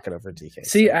prefer Lockett over DK.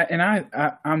 See,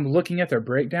 I'm looking at their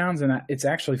breakdowns, and it's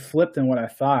actually flipped than what I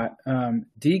thought.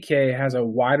 DK has a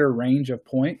wider range of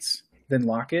points than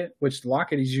Lockett, which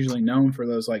Lockett is usually known for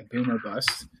those like boomer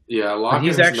busts. Yeah,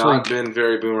 Lockett has not been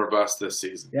very boomer bust this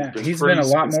season. Yeah, he's been a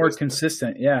lot more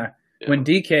consistent. Yeah. When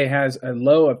DK has a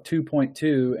low of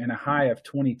 2.2 and a high of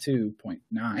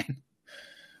 22.9.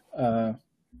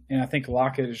 And I think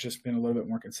Lockett has just been a little bit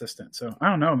more consistent. So I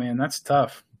don't know, man. That's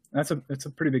tough. It's a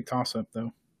pretty big toss-up,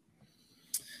 though.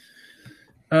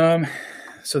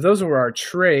 So those were our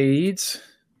trades.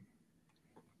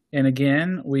 And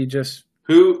again,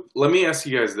 let me ask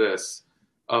you guys this.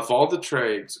 Of all the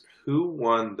trades, who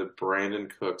won the Brandon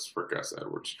Cooks for Gus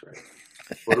Edwards trade?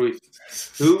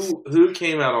 Who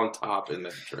came out on top in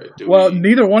that trade?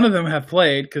 Neither one of them have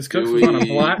played because Cooks was on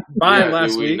a bye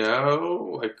last week. Do we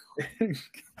know?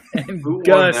 And who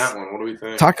Gus, won that one? What do we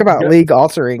think? Talk about league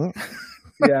altering.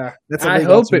 Yeah, I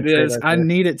hope it is. I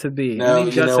need it to be. No,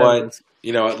 you know what?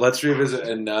 You know what? Let's revisit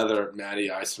another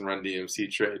Matty Ice and Run DMC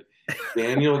trade.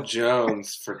 Daniel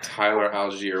Jones for Tyler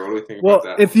Algier. What do we think about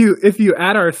that? If you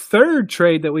add our third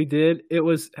trade that we did, it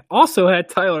was also had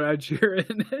Tyler Algier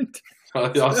in it.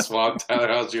 Y'all swapped Tyler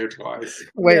Algier twice.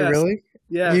 Wait, really?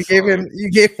 Yeah. You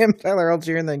gave him Tyler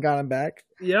Algier and then got him back?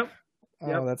 Yep.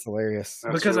 Oh, that's hilarious.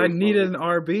 Because really I needed an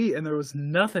RB and there was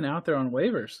nothing out there on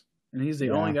waivers. And he's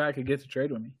the only guy I could get to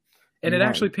trade with me. And it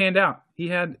actually panned out. He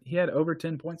had over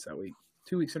 10 points that week,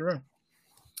 2 weeks in a row.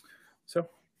 So,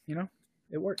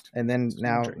 it worked. And then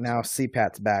now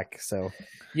CPAT's back. So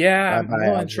I'm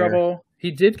in trouble. He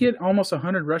did get almost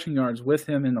 100 rushing yards with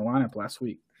him in the lineup last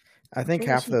week. I think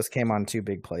half of those came on 2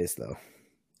 big plays, though.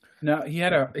 No, he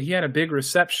had a big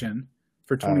reception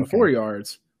for 24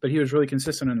 yards, but he was really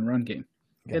consistent in the run game.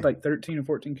 He had like 13 or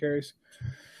 14 carries.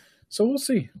 So we'll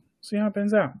see. See how it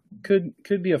pans out. Could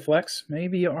be a flex,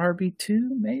 maybe a RB2,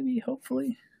 maybe,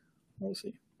 hopefully. We'll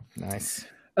see. Nice.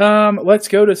 Let's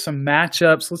go to some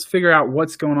matchups. Let's figure out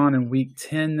what's going on in week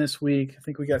 10 this week. I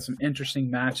think we got some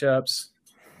interesting matchups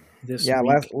this week.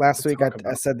 Last week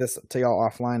I said this to y'all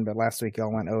offline, but last week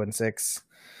y'all went 0-6.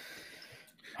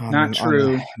 Not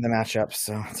true. The matchups,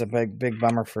 so it's a big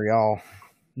bummer for y'all.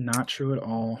 Not true at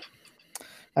all.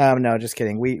 No, just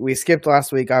kidding. We skipped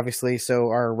last week, obviously, so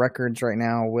our records right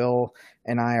now, Will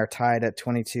and I are tied at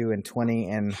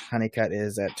 22-20, and Honeycutt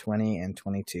is at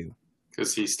 20-22.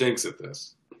 Because he stinks at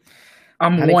this.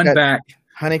 I'm one back.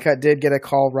 Honeycutt did get a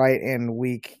call right in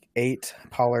week 8.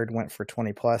 Pollard went for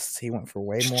 20+. He went for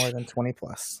way more than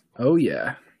 20+. Oh,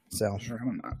 yeah. So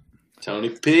Tony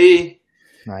P.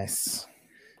 Nice.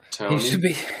 He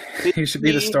should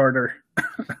be the starter.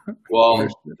 Well,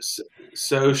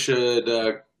 so should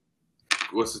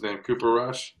what's his name, Cooper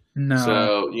Rush. No.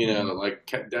 So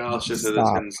Dallas just has a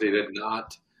tendency to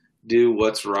not do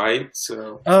what's right.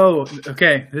 So. Oh,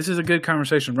 okay. This is a good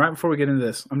conversation. Right before we get into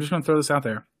this, I'm just going to throw this out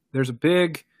there. There's a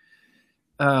big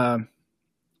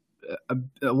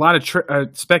a lot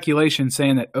of speculation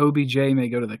saying that OBJ may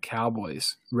go to the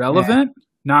Cowboys. Relevant? Yeah.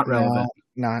 Not relevant.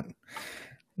 No,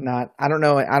 not. I don't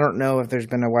know. I don't know if there's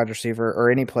been a wide receiver or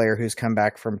any player who's come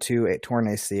back from 2 torn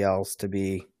ACLs to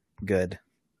be good,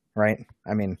 right?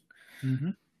 I mean,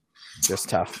 just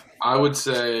tough. I would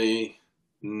say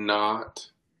not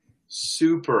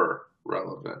super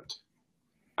relevant.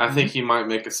 I think he might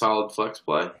make a solid flex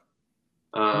play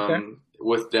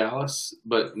with Dallas,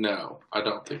 but no, I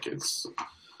don't think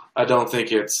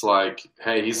it's like,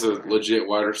 hey, he's a legit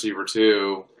wide receiver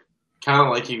too, kind of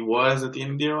like he was at the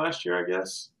end of the year last year, I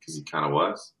guess, because he kind of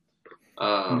was.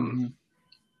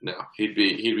 No, he'd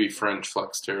be fringe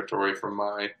flex territory from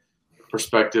my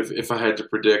perspective if I had to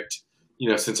predict.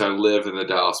 Since I live in the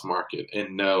Dallas market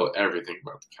and know everything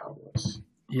about the Cowboys.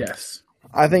 Yes.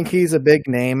 I think he's a big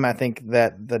name. I think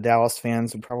that the Dallas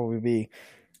fans would probably be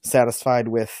satisfied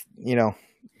with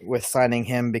signing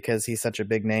him because he's such a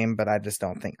big name, but I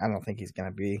don't think he's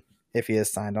going to be, if he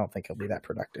is signed, I don't think he'll be that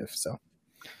productive. So,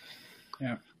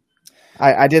 yeah.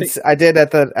 I did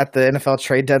at the NFL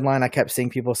trade deadline. I kept seeing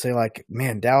people say like,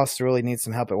 "Man, Dallas really needs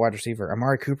some help at wide receiver.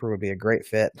 Amari Cooper would be a great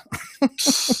fit."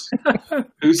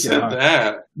 Who said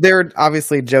that? They're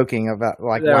obviously joking about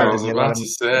like. Yeah, I was about to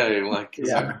say like, is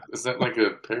that like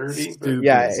a parody?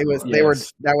 Yeah, it was.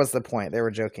 Yes. That was the point. They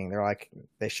were joking. They're like,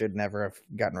 they should never have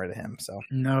gotten rid of him. So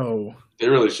no, they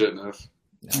really shouldn't have.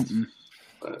 No.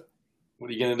 But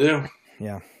what are you gonna do?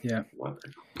 Yeah. What are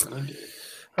you gonna do?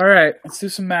 All right, let's do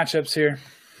some matchups here.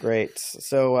 Great.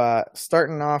 So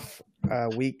starting off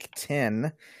week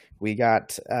 10, we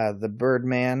got the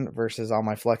Birdman versus all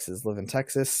my flexes live in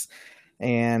Texas.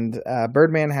 And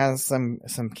Birdman has some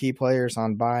key players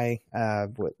on bye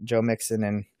with Joe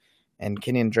Mixon and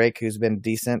Kenyon Drake, who's been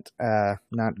decent,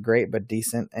 not great, but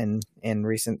decent in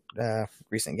recent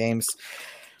games.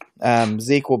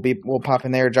 Zeke will pop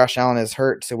in there. Josh Allen is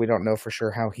hurt, so we don't know for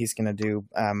sure how he's going to do.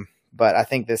 But I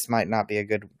think this might not be a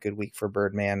good week for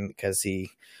Birdman because he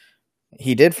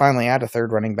did finally add a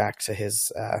third running back to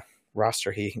his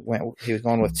roster. He was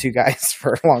going with 2 guys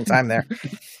for a long time there.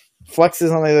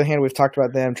 Flexes, on the other hand, we've talked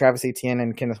about them. Travis Etienne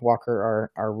and Kenneth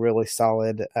Walker are really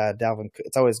solid.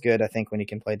 It's always good, I think, when you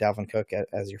can play Dalvin Cook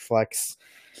as your flex.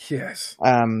 Yes.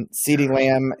 CeeDee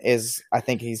Lamb I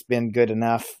think he's been good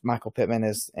enough. Michael Pittman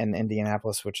is in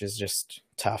Indianapolis, which is just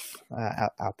tough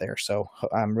out there. So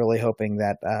I'm really hoping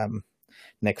that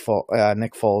Nick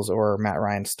Foles or Matt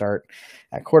Ryan start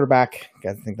at quarterback.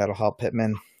 I think that'll help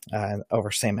Pittman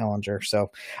over Sam Ehlinger. So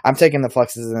I'm taking the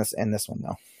flexes in this one,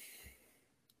 though.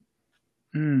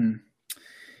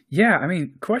 Yeah, I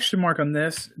mean, question mark on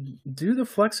this. Do the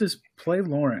flexes play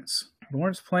Lawrence?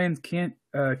 Lawrence playing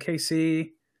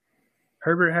KC.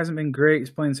 Herbert hasn't been great.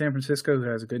 He's playing San Francisco, who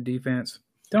has a good defense.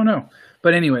 Don't know.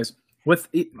 But anyways,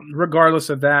 regardless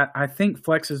of that, I think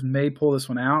flexes may pull this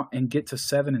one out and get to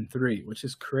 7-3, which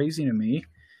is crazy to me.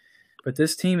 But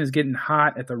this team is getting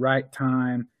hot at the right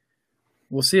time.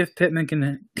 We'll see if Pittman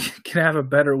can have a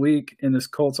better week in this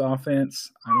Colts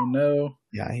offense. I don't know.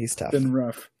 Yeah, he's tough. It's been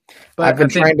rough. But I've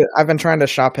been trying to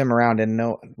shop him around, and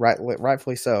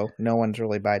rightfully so. No one's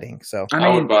really biting. So I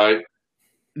would bite.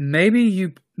 Maybe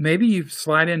you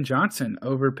slide in Johnson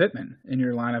over Pittman in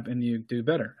your lineup, and you do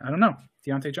better. I don't know,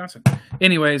 Deontay Johnson.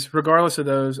 Anyways, regardless of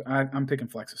those, I'm picking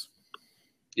flexes.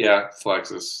 Yeah,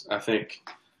 flexes. I think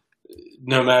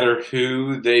no matter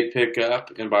who they pick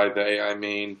up, and by they I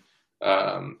mean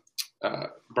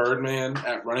Birdman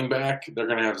at running back, they're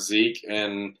going to have Zeke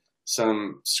and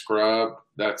some scrub.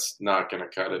 That's not going to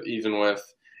cut it. Even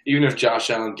if Josh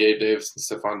Allen, Gabe Davis,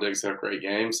 and Stephon Diggs have great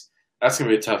games, that's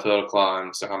going to be a tough hill to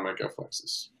climb. So I'm going to go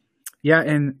flexes. Yeah,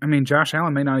 and I mean Josh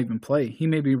Allen may not even play. He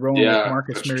may be rolling with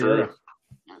Marcus Mariota.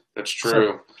 That's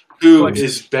true. Who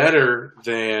is better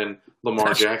than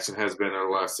Lamar Jackson has been in the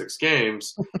last 6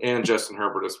 games, and Justin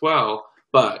Herbert as well.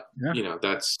 But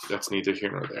that's neither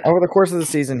here nor there. Over the course of the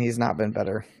season, he's not been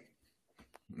better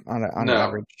on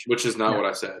average. Which is not what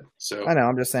I said. So I know.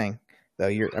 I'm just saying, though.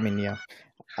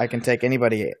 I can take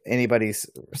anybody's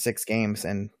 6 games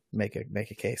and make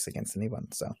a case against anyone.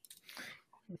 So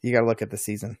you got to look at the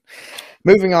season.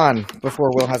 Moving on,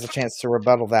 before Will has a chance to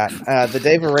rebuttal that, the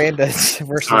Dave Aranda's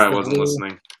versus. Sorry, I wasn't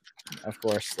listening. Of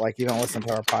course, like you don't listen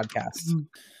to our podcast.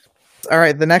 All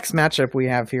right, the next matchup we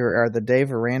have here are the Dave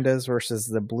Arandas versus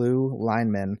the Blue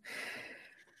Linemen.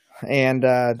 And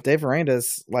Dave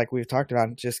Aranda's, like we've talked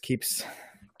about, just I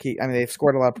mean, they've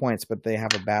scored a lot of points, but they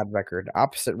have a bad record.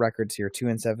 Opposite records here,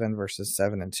 2-7 versus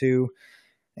 7-2.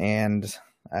 And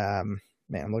I'm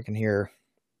looking here.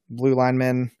 Blue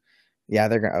Linemen, yeah,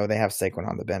 they have Saquon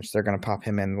on the bench. They're gonna pop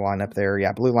him in the lineup there.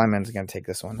 Yeah, Blue Linemen's gonna take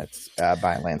this one. It's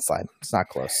by a landslide. It's not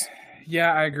close.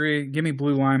 Yeah, I agree. Give me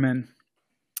blue lineman.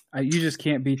 You just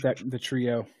can't beat the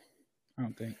trio, I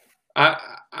don't think.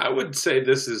 I would say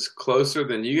this is closer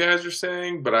than you guys are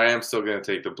saying, but I am still going to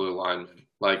take the blue lineman.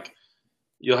 Like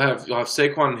you'll have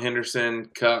Saquon, Henderson,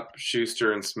 Kupp,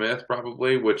 Schuster, and Smith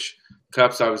probably. Which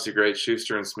Kupp's obviously great.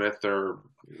 Schuster and Smith are.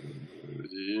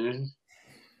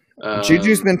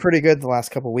 Juju's been pretty good the last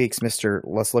couple weeks, Mister.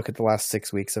 Let's look at the last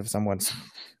 6 weeks of someone's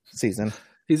season.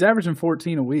 He's averaging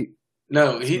 14 a week.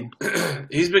 No,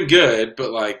 he's been good,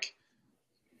 but like.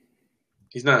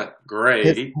 He's not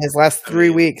great. His last 3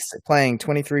 weeks playing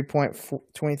 23 points,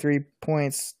 26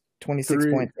 points,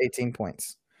 18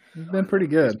 points. He's been pretty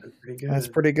good. That's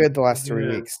pretty good the last 3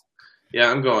 weeks. Yeah,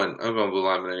 I'm going blue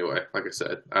lineman anyway. Like I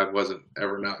said, I wasn't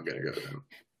ever not going to go to him.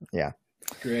 Yeah.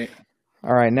 Great.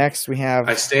 All right, next we have.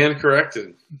 I stand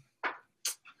corrected.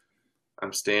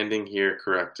 I'm standing here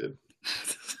corrected.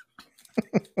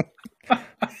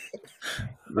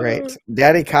 Great.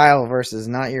 Daddy Kyle versus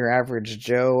Not Your Average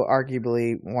Joe,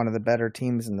 arguably one of the better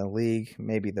teams in the league,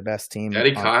 maybe the best team.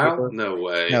 Daddy Kyle? Paper. No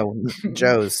way. No,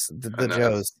 Joe's. The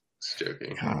Joe's. Just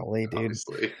joking. Golly, dude.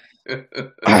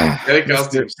 Daddy Kyle's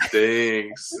team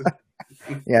stinks.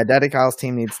 Yeah, Daddy Kyle's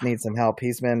team needs some help.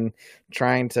 He's been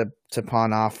trying to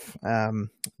pawn off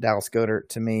Dallas Goedert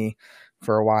to me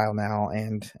for a while now,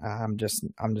 and I'm just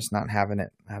not having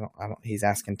it. I don't. He's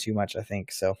asking too much, I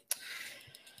think. So.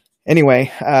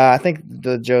 Anyway, I think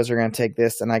the Joes are going to take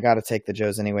this, and I got to take the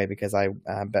Joes anyway because I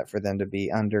bet for them to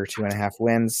be under 2.5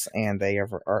 wins, and they are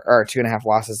 2.5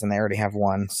 losses, and they already have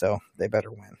one, so they better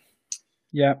win.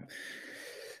 Yeah.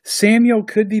 Samuel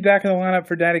could be back in the lineup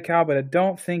for Daddy Kyle, but I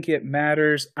don't think it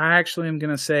matters. I actually am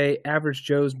going to say average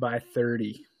Joes by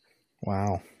 30.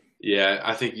 Wow. Yeah,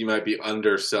 I think you might be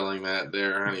underselling that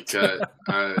there, Honeycutt.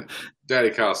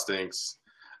 Daddy Kyle stinks.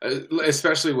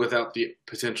 Especially without the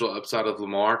potential upside of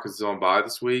Lamar because he's on bye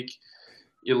this week.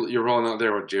 You're rolling out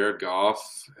there with Jared Goff.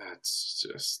 That's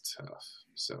just tough.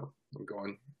 So I'm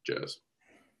going Joes.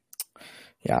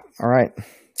 Yeah. All right.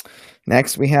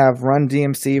 Next, we have Run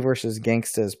DMC versus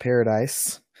Gangsta's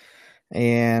Paradise.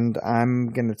 And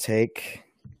I'm going to take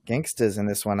Gangsta's in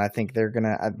this one. I think they're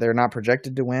not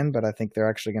projected to win, but I think they're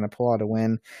actually going to pull out a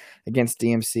win against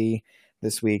DMC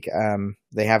this week.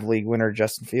 They have league winner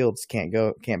Justin Fields. Can't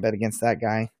bet against that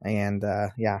guy. And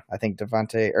I think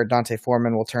Dante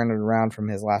Foreman will turn it around from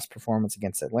his last performance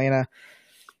against Atlanta.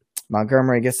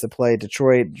 Montgomery gets to play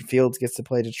Detroit. Fields gets to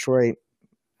play Detroit.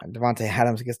 Devontae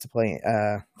Adams gets to play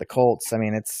the Colts. I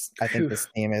mean, I think this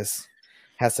team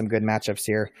has some good matchups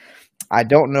here. I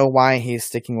don't know why he's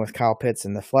sticking with Kyle Pitts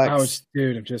in the flex.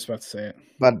 I'm just about to say it.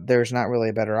 But there's not really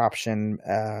a better option.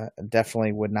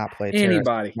 Definitely would not play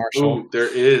anybody. Marshall. Ooh,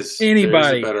 there is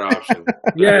anybody. There is a better option.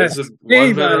 Yes,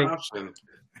 one better option.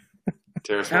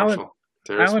 Terrace Marshall.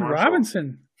 Allen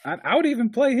Robinson. I would even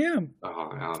play him.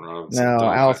 Oh, Allen Robinson.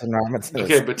 No, Allison Robinson.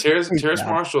 Okay, but Terrace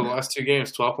Marshall, the last 2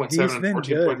 games, 12.7 and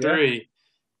 14.3.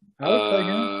 Yeah. I would play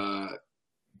him.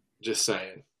 Just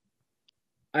saying.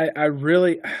 I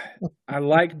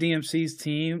like DMC's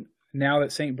team now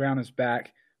that St. Brown is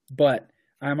back, but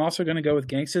I'm also going to go with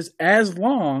Gangstas as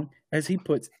long as he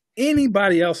puts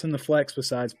anybody else in the flex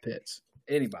besides Pitts.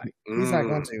 Anybody. He's not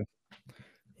going to.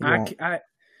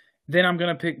 Then I'm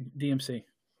going to pick DMC.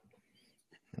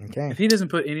 Okay. If he doesn't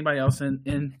put anybody else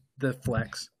in the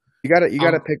flex, you got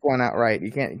to pick one outright.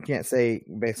 You can't say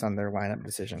based on their lineup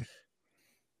decision.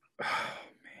 Oh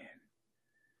man.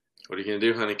 What are you going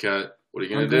to do, Honeycutt? What are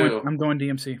you going to do? I'm going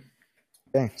DMC.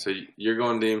 Okay. So you're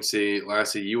going DMC.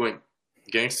 Lassie, you went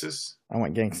Gangstas? I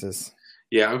went Gangstas.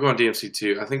 Yeah, I'm going DMC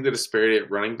too. I think the disparity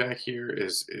at running back here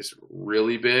is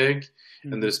really big,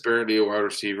 and the disparity at wide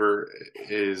receiver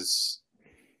is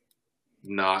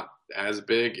not as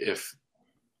big, if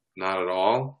not at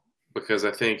all, because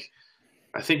I think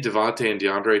Devontae and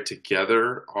DeAndre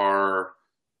together are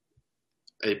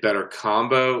a better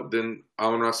combo than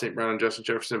Amon-Ra St. Brown and Justin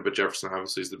Jefferson, but Jefferson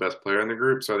obviously is the best player in the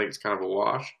group, so I think it's kind of a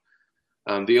wash.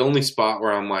 The only spot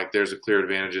where I'm like, there's a clear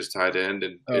advantage is tight end,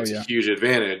 and it's a huge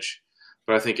advantage,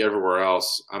 but I think everywhere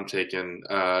else I'm taking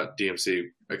DMC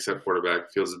except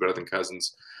quarterback. Fields is better than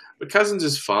Cousins. But Cousins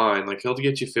is fine. Like, he'll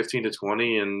get you 15 to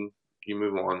 20, and you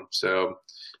move on. So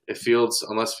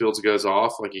unless Fields goes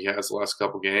off like he has the last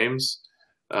couple games,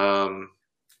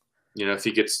 if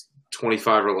he gets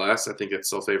 25 or less, I think it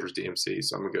still favors DMC.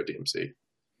 So I'm going to go DMC.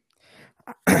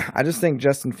 I just think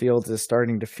Justin Fields is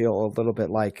starting to feel a little bit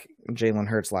like Jalen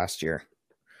Hurts last year.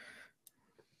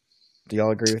 Do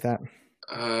y'all agree with that?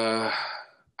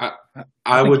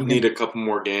 I would need a couple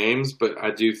more games, but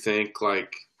I do think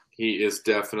like he is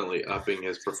definitely upping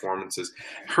his performances.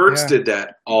 Hurts did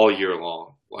that all year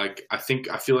long. Like I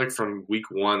feel like from week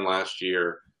 1 last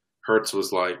year, Hurts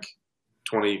was like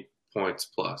 20 points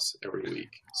plus every week.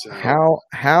 So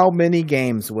how many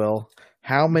games, Will?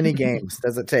 How many games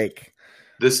does it take?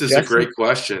 This is a great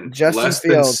question. Less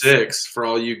than 6 for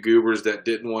all you goobers that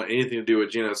didn't want anything to do with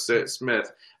Geno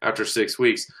Smith after 6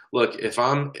 weeks. Look, if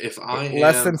I'm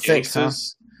less than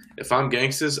 6, if I'm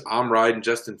Gangstas, I'm riding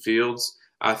Justin Fields.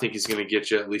 I think he's going to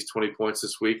get you at least 20 points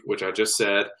this week, which I just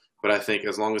said. But I think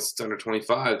as long as it's under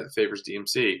 25, that favors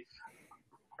DMC.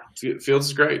 Fields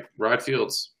is great. Ride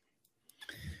Fields.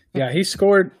 Yeah, he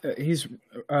scored. He's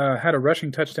had a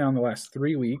rushing touchdown the last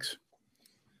 3 weeks.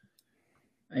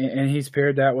 And he's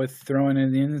paired that with throwing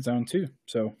in the end zone too.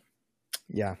 So,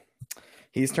 yeah,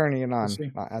 he's turning it on.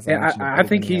 I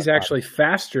think he's actually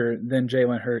faster than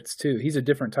Jalen Hurts too. He's a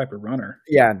different type of runner.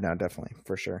 Yeah, no, definitely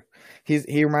for sure. He's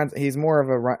more of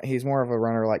a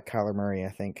runner like Kyler Murray.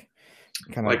 I think,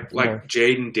 kind of like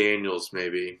Jaden Daniels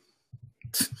maybe.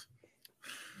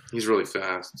 He's really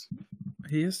fast.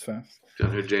 He is fast. Do you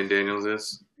know who Jaden Daniels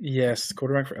is? Yes,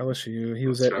 quarterback for LSU. He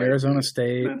was at Arizona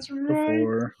State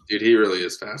before. Dude, he really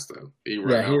is fast though. He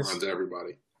runs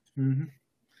everybody. Mm-hmm.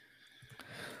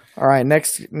 All right,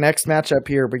 next matchup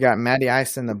here, we got Matty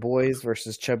Ice and the boys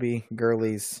versus Chubby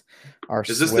Gurley's.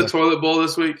 Is this the toilet bowl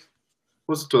this week?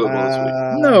 What's the toilet bowl this week?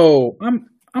 No,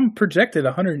 I'm projected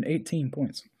 118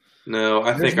 points. No,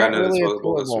 I think I know the toilet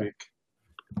bowl this week.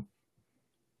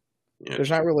 Yeah. There's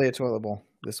not really a toilet bowl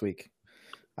this week,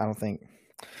 I don't think.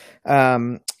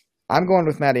 I'm going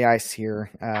with Matty Ice here.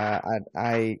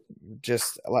 I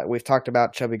just like we've talked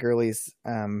about Chubby Gurley's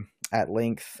at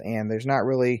length, and there's not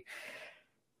really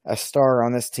a star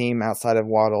on this team outside of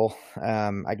Waddle.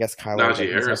 I guess Kyler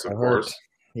Najee Harris, of course.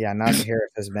 Yeah, Najee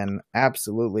Harris has been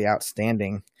absolutely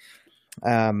outstanding.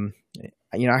 I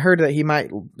heard that he might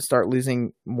start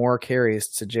losing more carries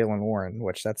to Jaylen Warren,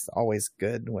 which that's always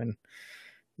good when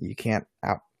you can't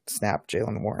out-snap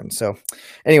Jaylen Warren. So,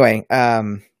 anyway,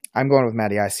 I'm going with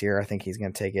Matty Ice here. I think he's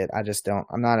going to take it. I just don't.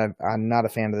 I'm not a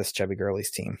fan of this Chubby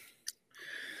Gurley's team.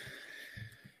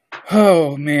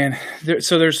 Oh man,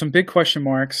 there's some big question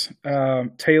marks.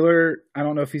 Taylor, I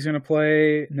don't know if he's going to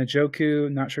play.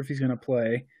 Njoku, not sure if he's going to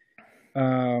play.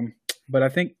 But I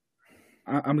think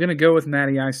I'm going to go with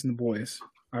Matty Ice and the boys.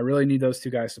 I really need those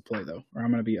two guys to play though, or I'm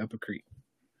going to be up a creek.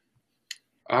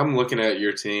 I'm looking at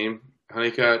your team,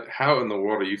 Honeycutt. How in the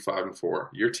world are you 5-4?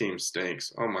 Your team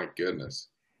stinks. Oh my goodness.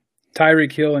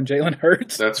 Tyreek Hill and Jalen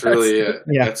Hurts. That's really it.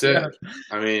 Yeah. That's it.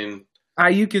 I mean,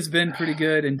 Ayuk has been pretty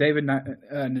good, and David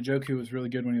Njoku was really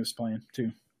good when he was playing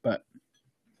too. But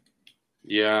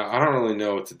yeah, I don't really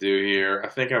know what to do here. I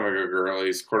think I'm gonna go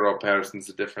Gurley's. Cordell Patterson's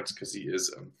the difference because he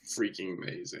is freaking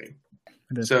amazing.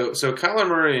 So Kyler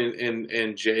Murray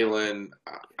and Jalen,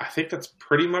 I think that's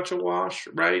pretty much a wash,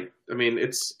 right? I mean,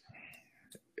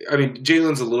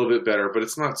 Jalen's a little bit better, but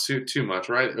it's not too much,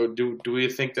 right? Do we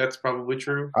think that's probably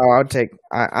true? Oh, I'd take.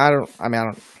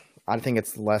 I think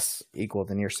it's less equal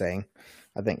than you're saying.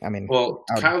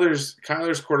 Kyler's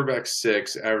quarterback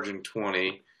 6, averaging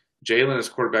 20. Jalen is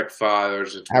quarterback 5,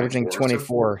 averaging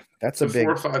 24. That's a big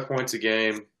 4 or 5 points a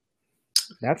game.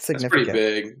 That's significant. That's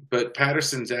pretty big. But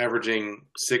Patterson's averaging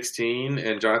 16,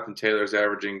 and Jonathan Taylor's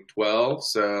averaging 12.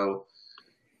 So,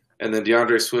 and then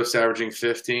DeAndre Swift's averaging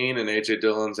 15, and AJ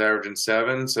Dillon's averaging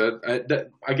 7. So,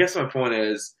 I guess my point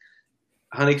is,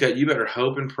 Honeycutt, you better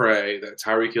hope and pray that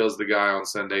Tyreek Hill's the guy on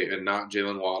Sunday and not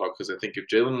Jalen Waddle, because I think if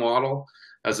Jalen Waddle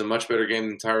has a much better game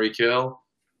than Tyreek Hill,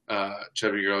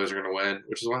 Chubby Gurley's are going to win,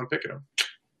 which is why I'm picking him.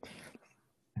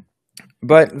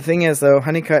 But the thing is, though,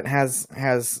 Honeycutt has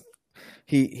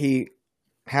he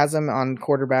has him on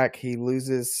quarterback. He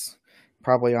loses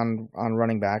probably on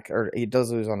running back, or he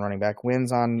does lose on running back.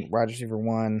 Wins on wide receiver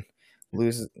 1.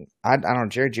 Loses. I don't know.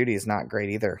 Jerry Jeudy is not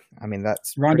great either. I mean,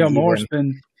 that's Rondale Moore's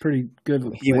been pretty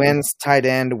good. He wins tight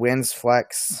end, wins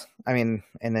flex. I mean,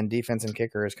 and then defense and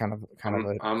kicker is kind of a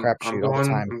crapshoot all the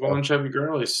time. I'm going Chubby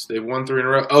Gurley's. They've won 3 in a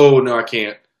row. Oh no, I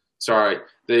can't. Sorry,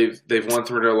 they've won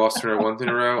 3 in a row, lost 3 in a row, won 3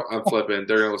 in a row. I'm flipping.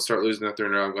 They're going to start losing that 3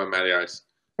 in a row. I'm going Matty Ice.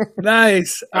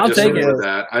 Nice. I'll take it.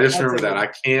 I just remember that. I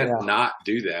can't not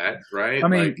do that, right? I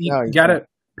mean, you got to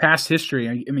past history.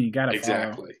 I mean, you got to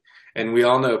exactly. Follow. And we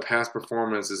all know past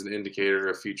performance is an indicator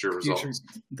of future results.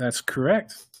 That's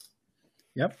correct.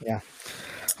 Yep. Yeah.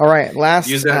 All right.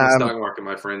 Use that in the stock market,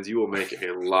 my friends. You will make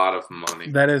a lot of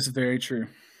money. That is very true.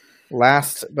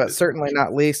 Last, but certainly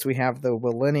not least, we have the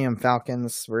Millennium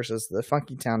Falcons versus the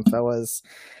Funky Town Fellas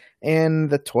in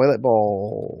the Toilet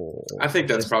Bowl. I think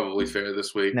that's probably fair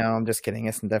this week. No, I'm just kidding.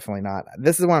 It's definitely not.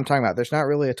 This is what I'm talking about. There's not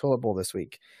really a Toilet Bowl this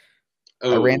week.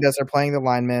 Arandas are playing the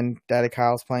linemen. Daddy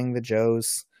Kyle's playing the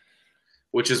Joes.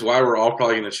 Which is why we're all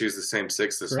probably going to choose the same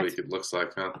 6 this Correct. week, it looks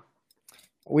like, huh?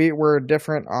 We were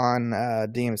different on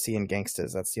DMC and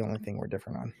Gangstas. That's the only thing we're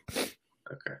different on.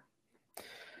 Okay.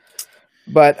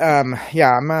 But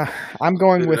yeah, I'm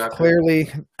going with clearly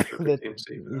the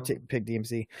DMC, pick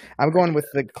DMC. I'm going with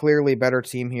the clearly better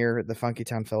team here, the Funky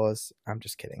Town Fellas. I'm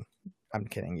just kidding. I'm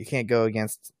kidding. You can't go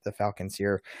against the Falcons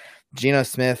here. Geno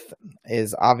Smith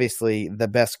is obviously the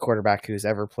best quarterback who's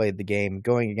ever played the game,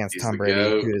 going against Tom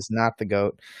Brady, who is not the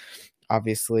GOAT.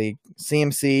 Obviously,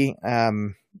 CMC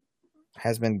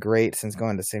has been great since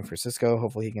going to San Francisco.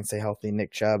 Hopefully he can stay healthy.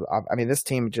 Nick Chubb. I mean, this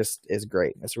team just is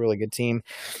great. It's a really good team.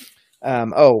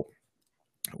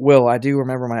 Will, I do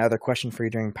remember my other question for you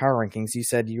during power rankings. You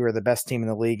said you were the best team in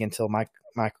the league until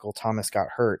Michael Thomas got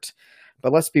hurt.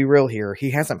 But let's be real here.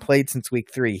 He hasn't played since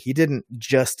week 3. He didn't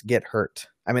just get hurt.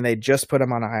 I mean, they just put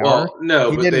him on IR. Well,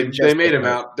 no, but they made him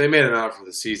out. They made him out for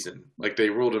the season. Like,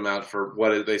 they ruled him out for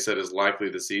what they said is likely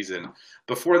the season.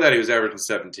 Before that, he was averaging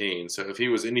 17. So if he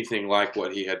was anything like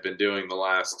what he had been doing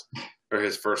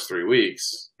his first 3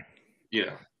 weeks,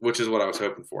 which is what I was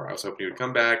hoping for. I was hoping he would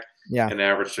come back and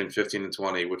average between 15 and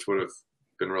 20, which would have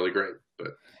been really great. But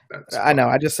I know.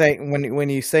 I just say when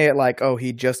you say it like, oh,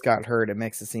 he just got hurt, it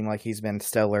makes it seem like he's been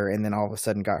stellar and then all of a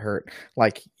sudden got hurt.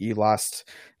 Like you lost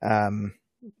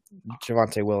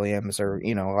Javonte Williams, or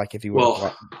like if you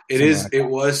it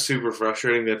was super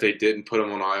frustrating that they didn't put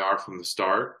him on IR from the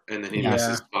start, and then he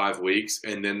misses 5 weeks,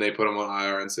 and then they put him on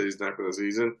IR and say he's done for the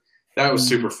season. That was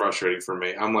super frustrating for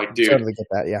me. I'm like, dude, totally get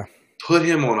that. Yeah, put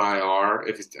him on IR.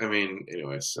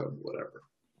 Anyway, so whatever.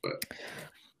 But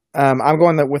I'm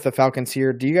going with the Falcons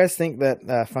here. Do you guys think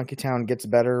that Funky Town gets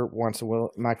better once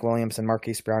Mike Williams and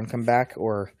Marquise Brown come back,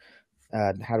 or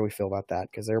how do we feel about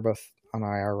that? Because they're both on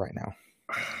IR right now.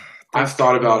 I've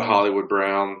thought about Hollywood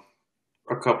Brown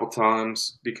a couple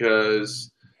times because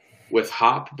with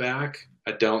Hop back,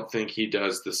 I don't think he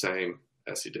does the same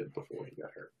as he did before he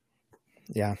got hurt.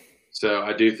 Yeah. So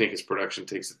I do think his production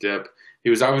takes a dip. He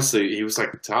was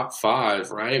like top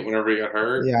 5, right? Whenever he got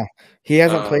hurt. Yeah. He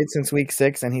hasn't played since week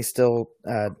 6, and he's still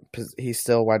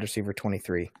wide receiver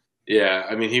 23. Yeah.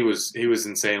 I mean, he was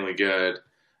insanely good.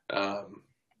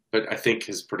 But I think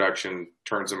his production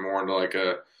turns him more into like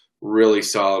a really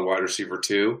solid wide receiver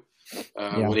 2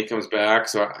 when he comes back.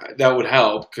 So that would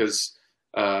help because,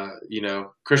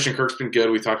 Christian Kirk's been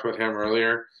good. We talked about him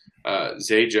earlier.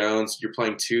 Zay Jones, you're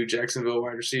playing 2 Jacksonville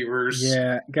wide receivers.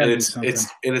 Yeah, and it's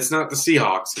not the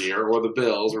Seahawks here or the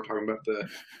Bills. We're talking about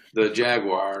the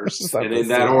Jaguars, and in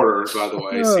that order, by the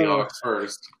way, Seahawks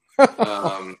first.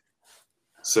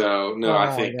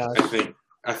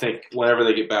 I think whenever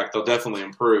they get back, they'll definitely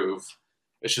improve.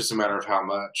 It's just a matter of how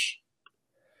much.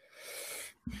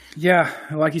 Yeah,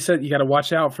 like you said, you got to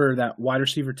watch out for that wide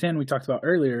receiver 10 we talked about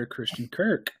earlier, Christian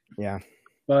Kirk. Yeah,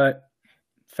 but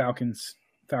Falcons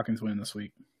win this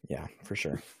week. Yeah, for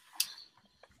sure.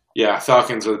 Yeah,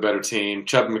 Falcons are the better team.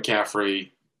 Chubb and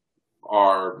McCaffrey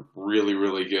are really,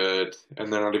 really good,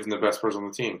 and they're not even the best person on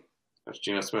the team. That's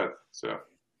Geno Smith. So,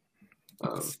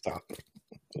 stop.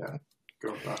 Yeah,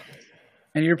 go Falcons.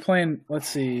 And you're playing. Let's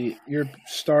see. You're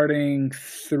starting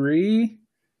 3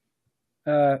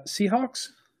 Seahawks,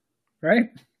 right?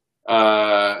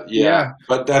 Yeah,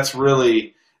 but that's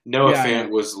really. Noah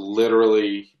Fant was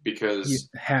literally because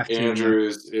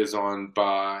Andrews is on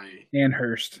bye. And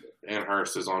Hurst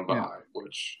is on bye,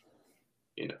 which,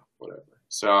 whatever.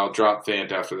 So I'll drop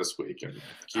Fant after this week.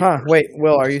 Wait,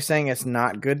 Will, are you saying it's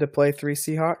not good to play 3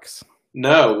 Seahawks?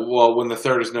 No. Well, when the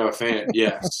third is Noah Fant,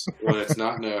 yes. When it's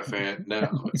not Noah Fant,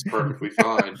 no. It's perfectly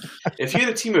fine. If you had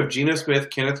a team of Geno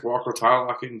Smith, Kenneth Walker, Tyler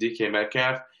Lockett, and DK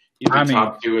Metcalf, you'd be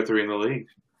top 2 or 3 in the league.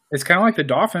 It's kind of like the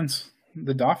Dolphins.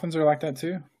 The Dolphins are like that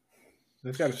too.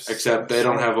 Except they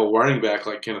don't have a running back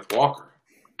like Kenneth Walker.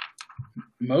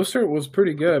 Mostert was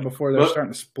pretty good before they're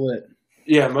starting to split.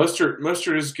 Yeah,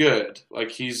 Mostert is good.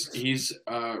 Like he's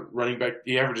running back.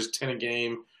 He averages 10 a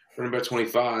game, running back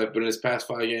 25. But in his past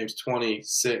 5 games,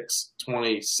 26,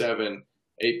 27,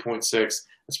 8.6.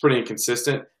 That's pretty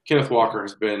inconsistent. Kenneth Walker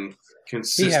has been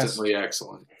consistently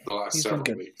excellent the last several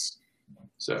weeks.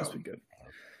 So he's been good.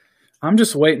 I'm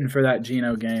just waiting for that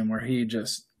Geno game where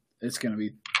it's going to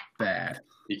be bad.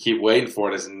 You keep waiting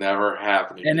for it. It's never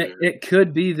happening. And it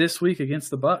could be this week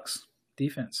against the Bucs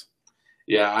defense.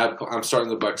 Yeah, I'm starting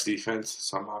the Bucs defense,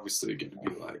 so I'm obviously going to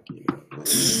be like,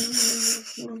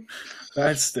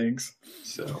 that stinks.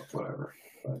 So whatever.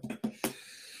 But.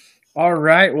 All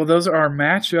right. Well, those are our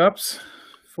matchups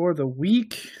for the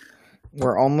week.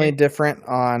 We're only different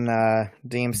on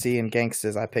DMC and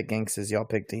Gangstas. I pick Gangstas. Y'all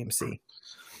pick DMC.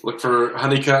 Look for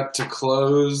Honeycutt to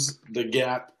close the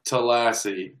gap to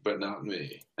Lassie, but not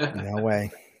me. No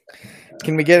way.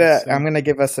 Can we get I'm going to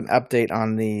give us an update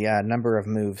on the number of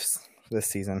moves this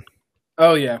season.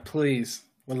 Oh, yeah, please.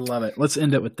 Would love it. Let's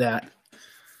end it with that.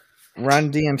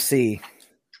 Run DMC,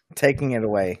 taking it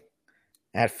away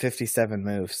at 57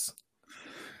 moves.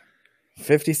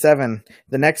 57.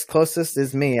 The next closest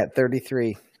is me at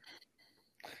 33.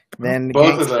 Then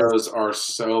both of those are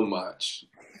so much.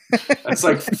 That's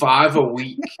like 5 a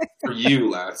week for you,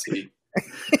 Lassie.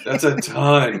 That's a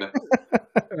ton.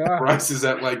 Bryce is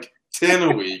at like 10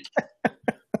 a week.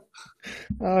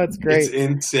 Oh, it's great. It's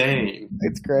insane.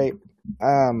 It's great.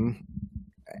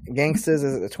 Gangstas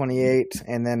is at 28,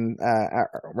 and then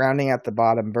rounding at the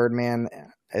bottom, Birdman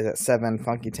is at 7,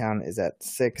 Funky Town is at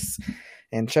 6,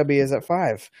 and Chubby is at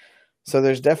 5. So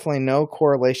there's definitely no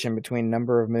correlation between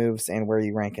number of moves and where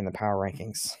you rank in the power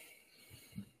rankings.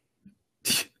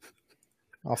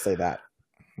 I'll say that.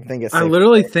 I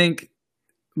literally think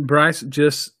Bryce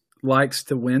just likes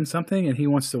to win something, and he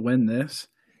wants to win this.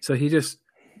 So he just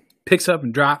picks up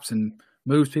and drops and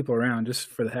moves people around just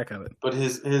for the heck of it. But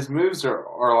his moves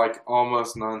are like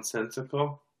almost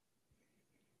nonsensical.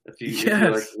 If you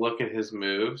like look at his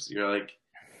moves, you're like,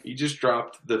 you just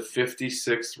dropped the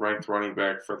 56th ranked running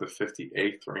back for the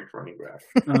 58th ranked running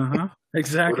back.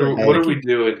 Exactly. What are we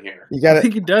doing here? I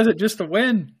think he does it just to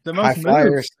win the most moves.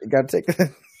 Flyers. You got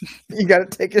to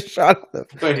take a shot on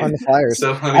the Flyers.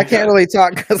 So, I can't really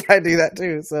talk because I do that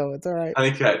too, so it's all right.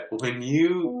 Honeycutt, when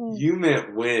you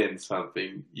meant win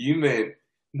something, you meant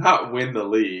not win the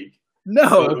league.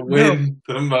 No, but win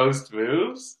the most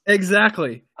moves.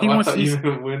 Exactly. He wants you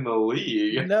to win the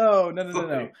league.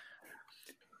 No.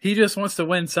 He just wants to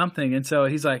win something, and so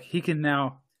he's like, he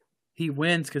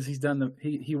wins because he's done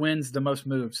he wins the most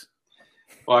moves.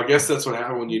 Well, I guess that's what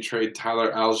happened when you trade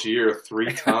Tyler Algier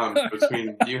 3 times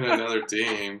between you and another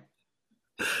team,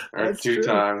 or that's 2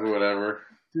 times, whatever.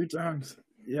 2 times,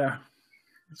 yeah,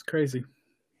 it's crazy.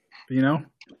 But,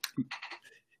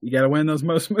 you got to win those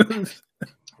most moves.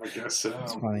 I guess so.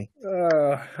 That's funny.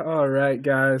 All right,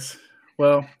 guys.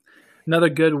 Well, another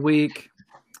good week.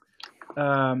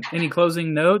 Any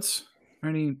closing notes or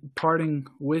any parting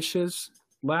wishes,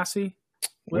 Lassie?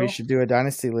 We should do a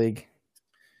Dynasty League.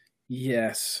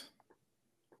 Yes,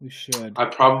 we should. I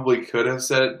probably could have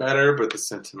said it better, but the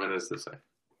sentiment is the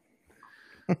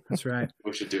same. That's right.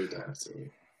 We should do a Dynasty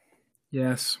League.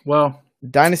 Yes. Well,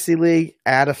 Dynasty League,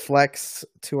 add a flex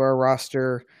to our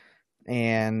roster.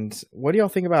 And what do y'all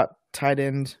think about tight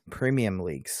end premium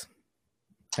leagues?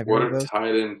 What are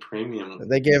tight end premium leagues?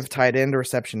 They give tight end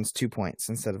receptions 2 points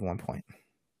instead of 1 point.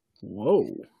 Whoa.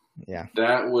 Yeah.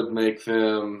 That would make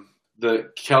them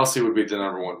Kelsey would be the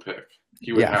number 1 pick.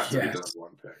 He would have to be the number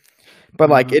 1 pick. But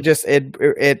like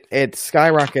it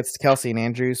skyrockets Kelsey and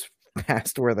Andrews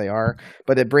past where they are,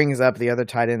 but it brings up the other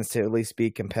tight ends to at least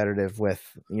be competitive with,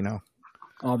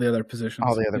 all the other positions.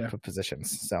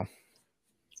 Positions. So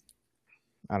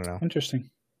I don't know. Interesting.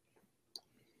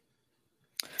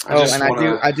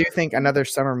 I do think another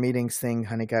summer meetings thing,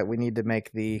 Honeycutt, we need to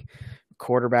make the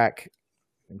quarterback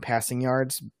passing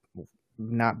yards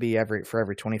not be for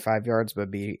every 25 yards, but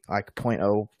be like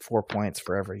 0.04 points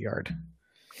for every yard.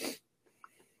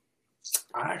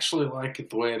 I actually like it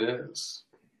the way it is.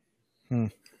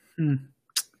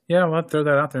 Yeah, we'll throw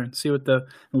that out there and see what the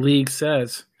league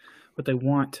says, what they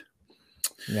want.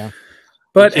 Yeah.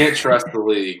 But you can't trust the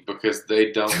league because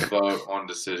they don't vote on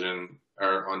decision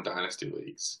or on dynasty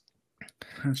leagues.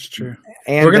 That's true.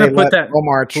 And we're going to put that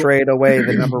Omar trade away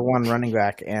the number 1 running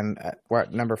back and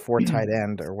number 4 tight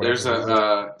end or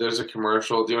whatever. There's a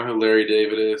commercial. Do you know who Larry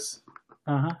David is?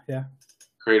 Yeah.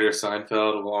 Creator of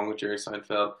Seinfeld, along with Jerry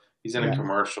Seinfeld. He's in a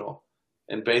commercial,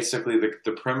 and basically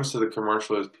the premise of the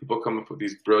commercial is people come up with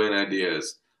these brilliant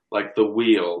ideas, like the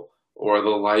wheel or the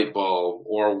light bulb,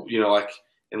 or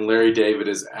and Larry David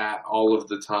is at all of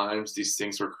the times these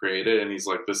things were created, and he's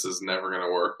like, "This is never going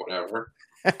to work," whatever.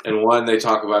 And one they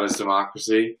talk about is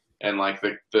democracy and like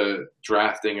the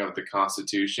drafting of the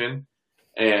Constitution.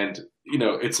 And,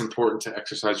 it's important to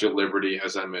exercise your liberty.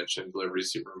 As I mentioned, liberty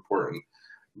is super important.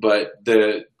 But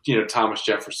Thomas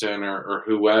Jefferson or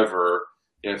whoever,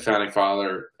 founding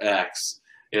father X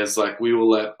is like, we will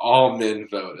let all men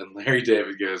vote. And Larry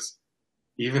David goes,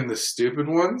 even the stupid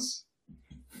ones?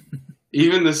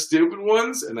 Even the stupid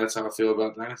ones? And that's how I feel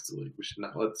about Dynasty League. We should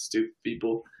not let the stupid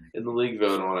people in the league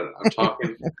vote on it. I'm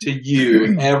talking to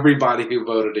you, everybody who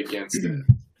voted against it.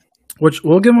 Which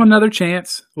we'll give them another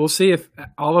chance. We'll see if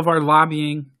all of our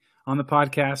lobbying on the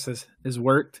podcast has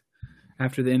worked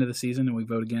after the end of the season and we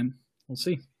vote again. We'll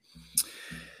see.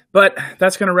 But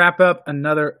that's going to wrap up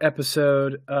another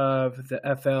episode of the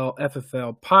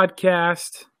FFL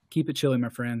podcast. Keep it chilly, my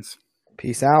friends.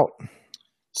 Peace out.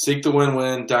 Seek the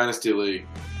Win-Win Dynasty League.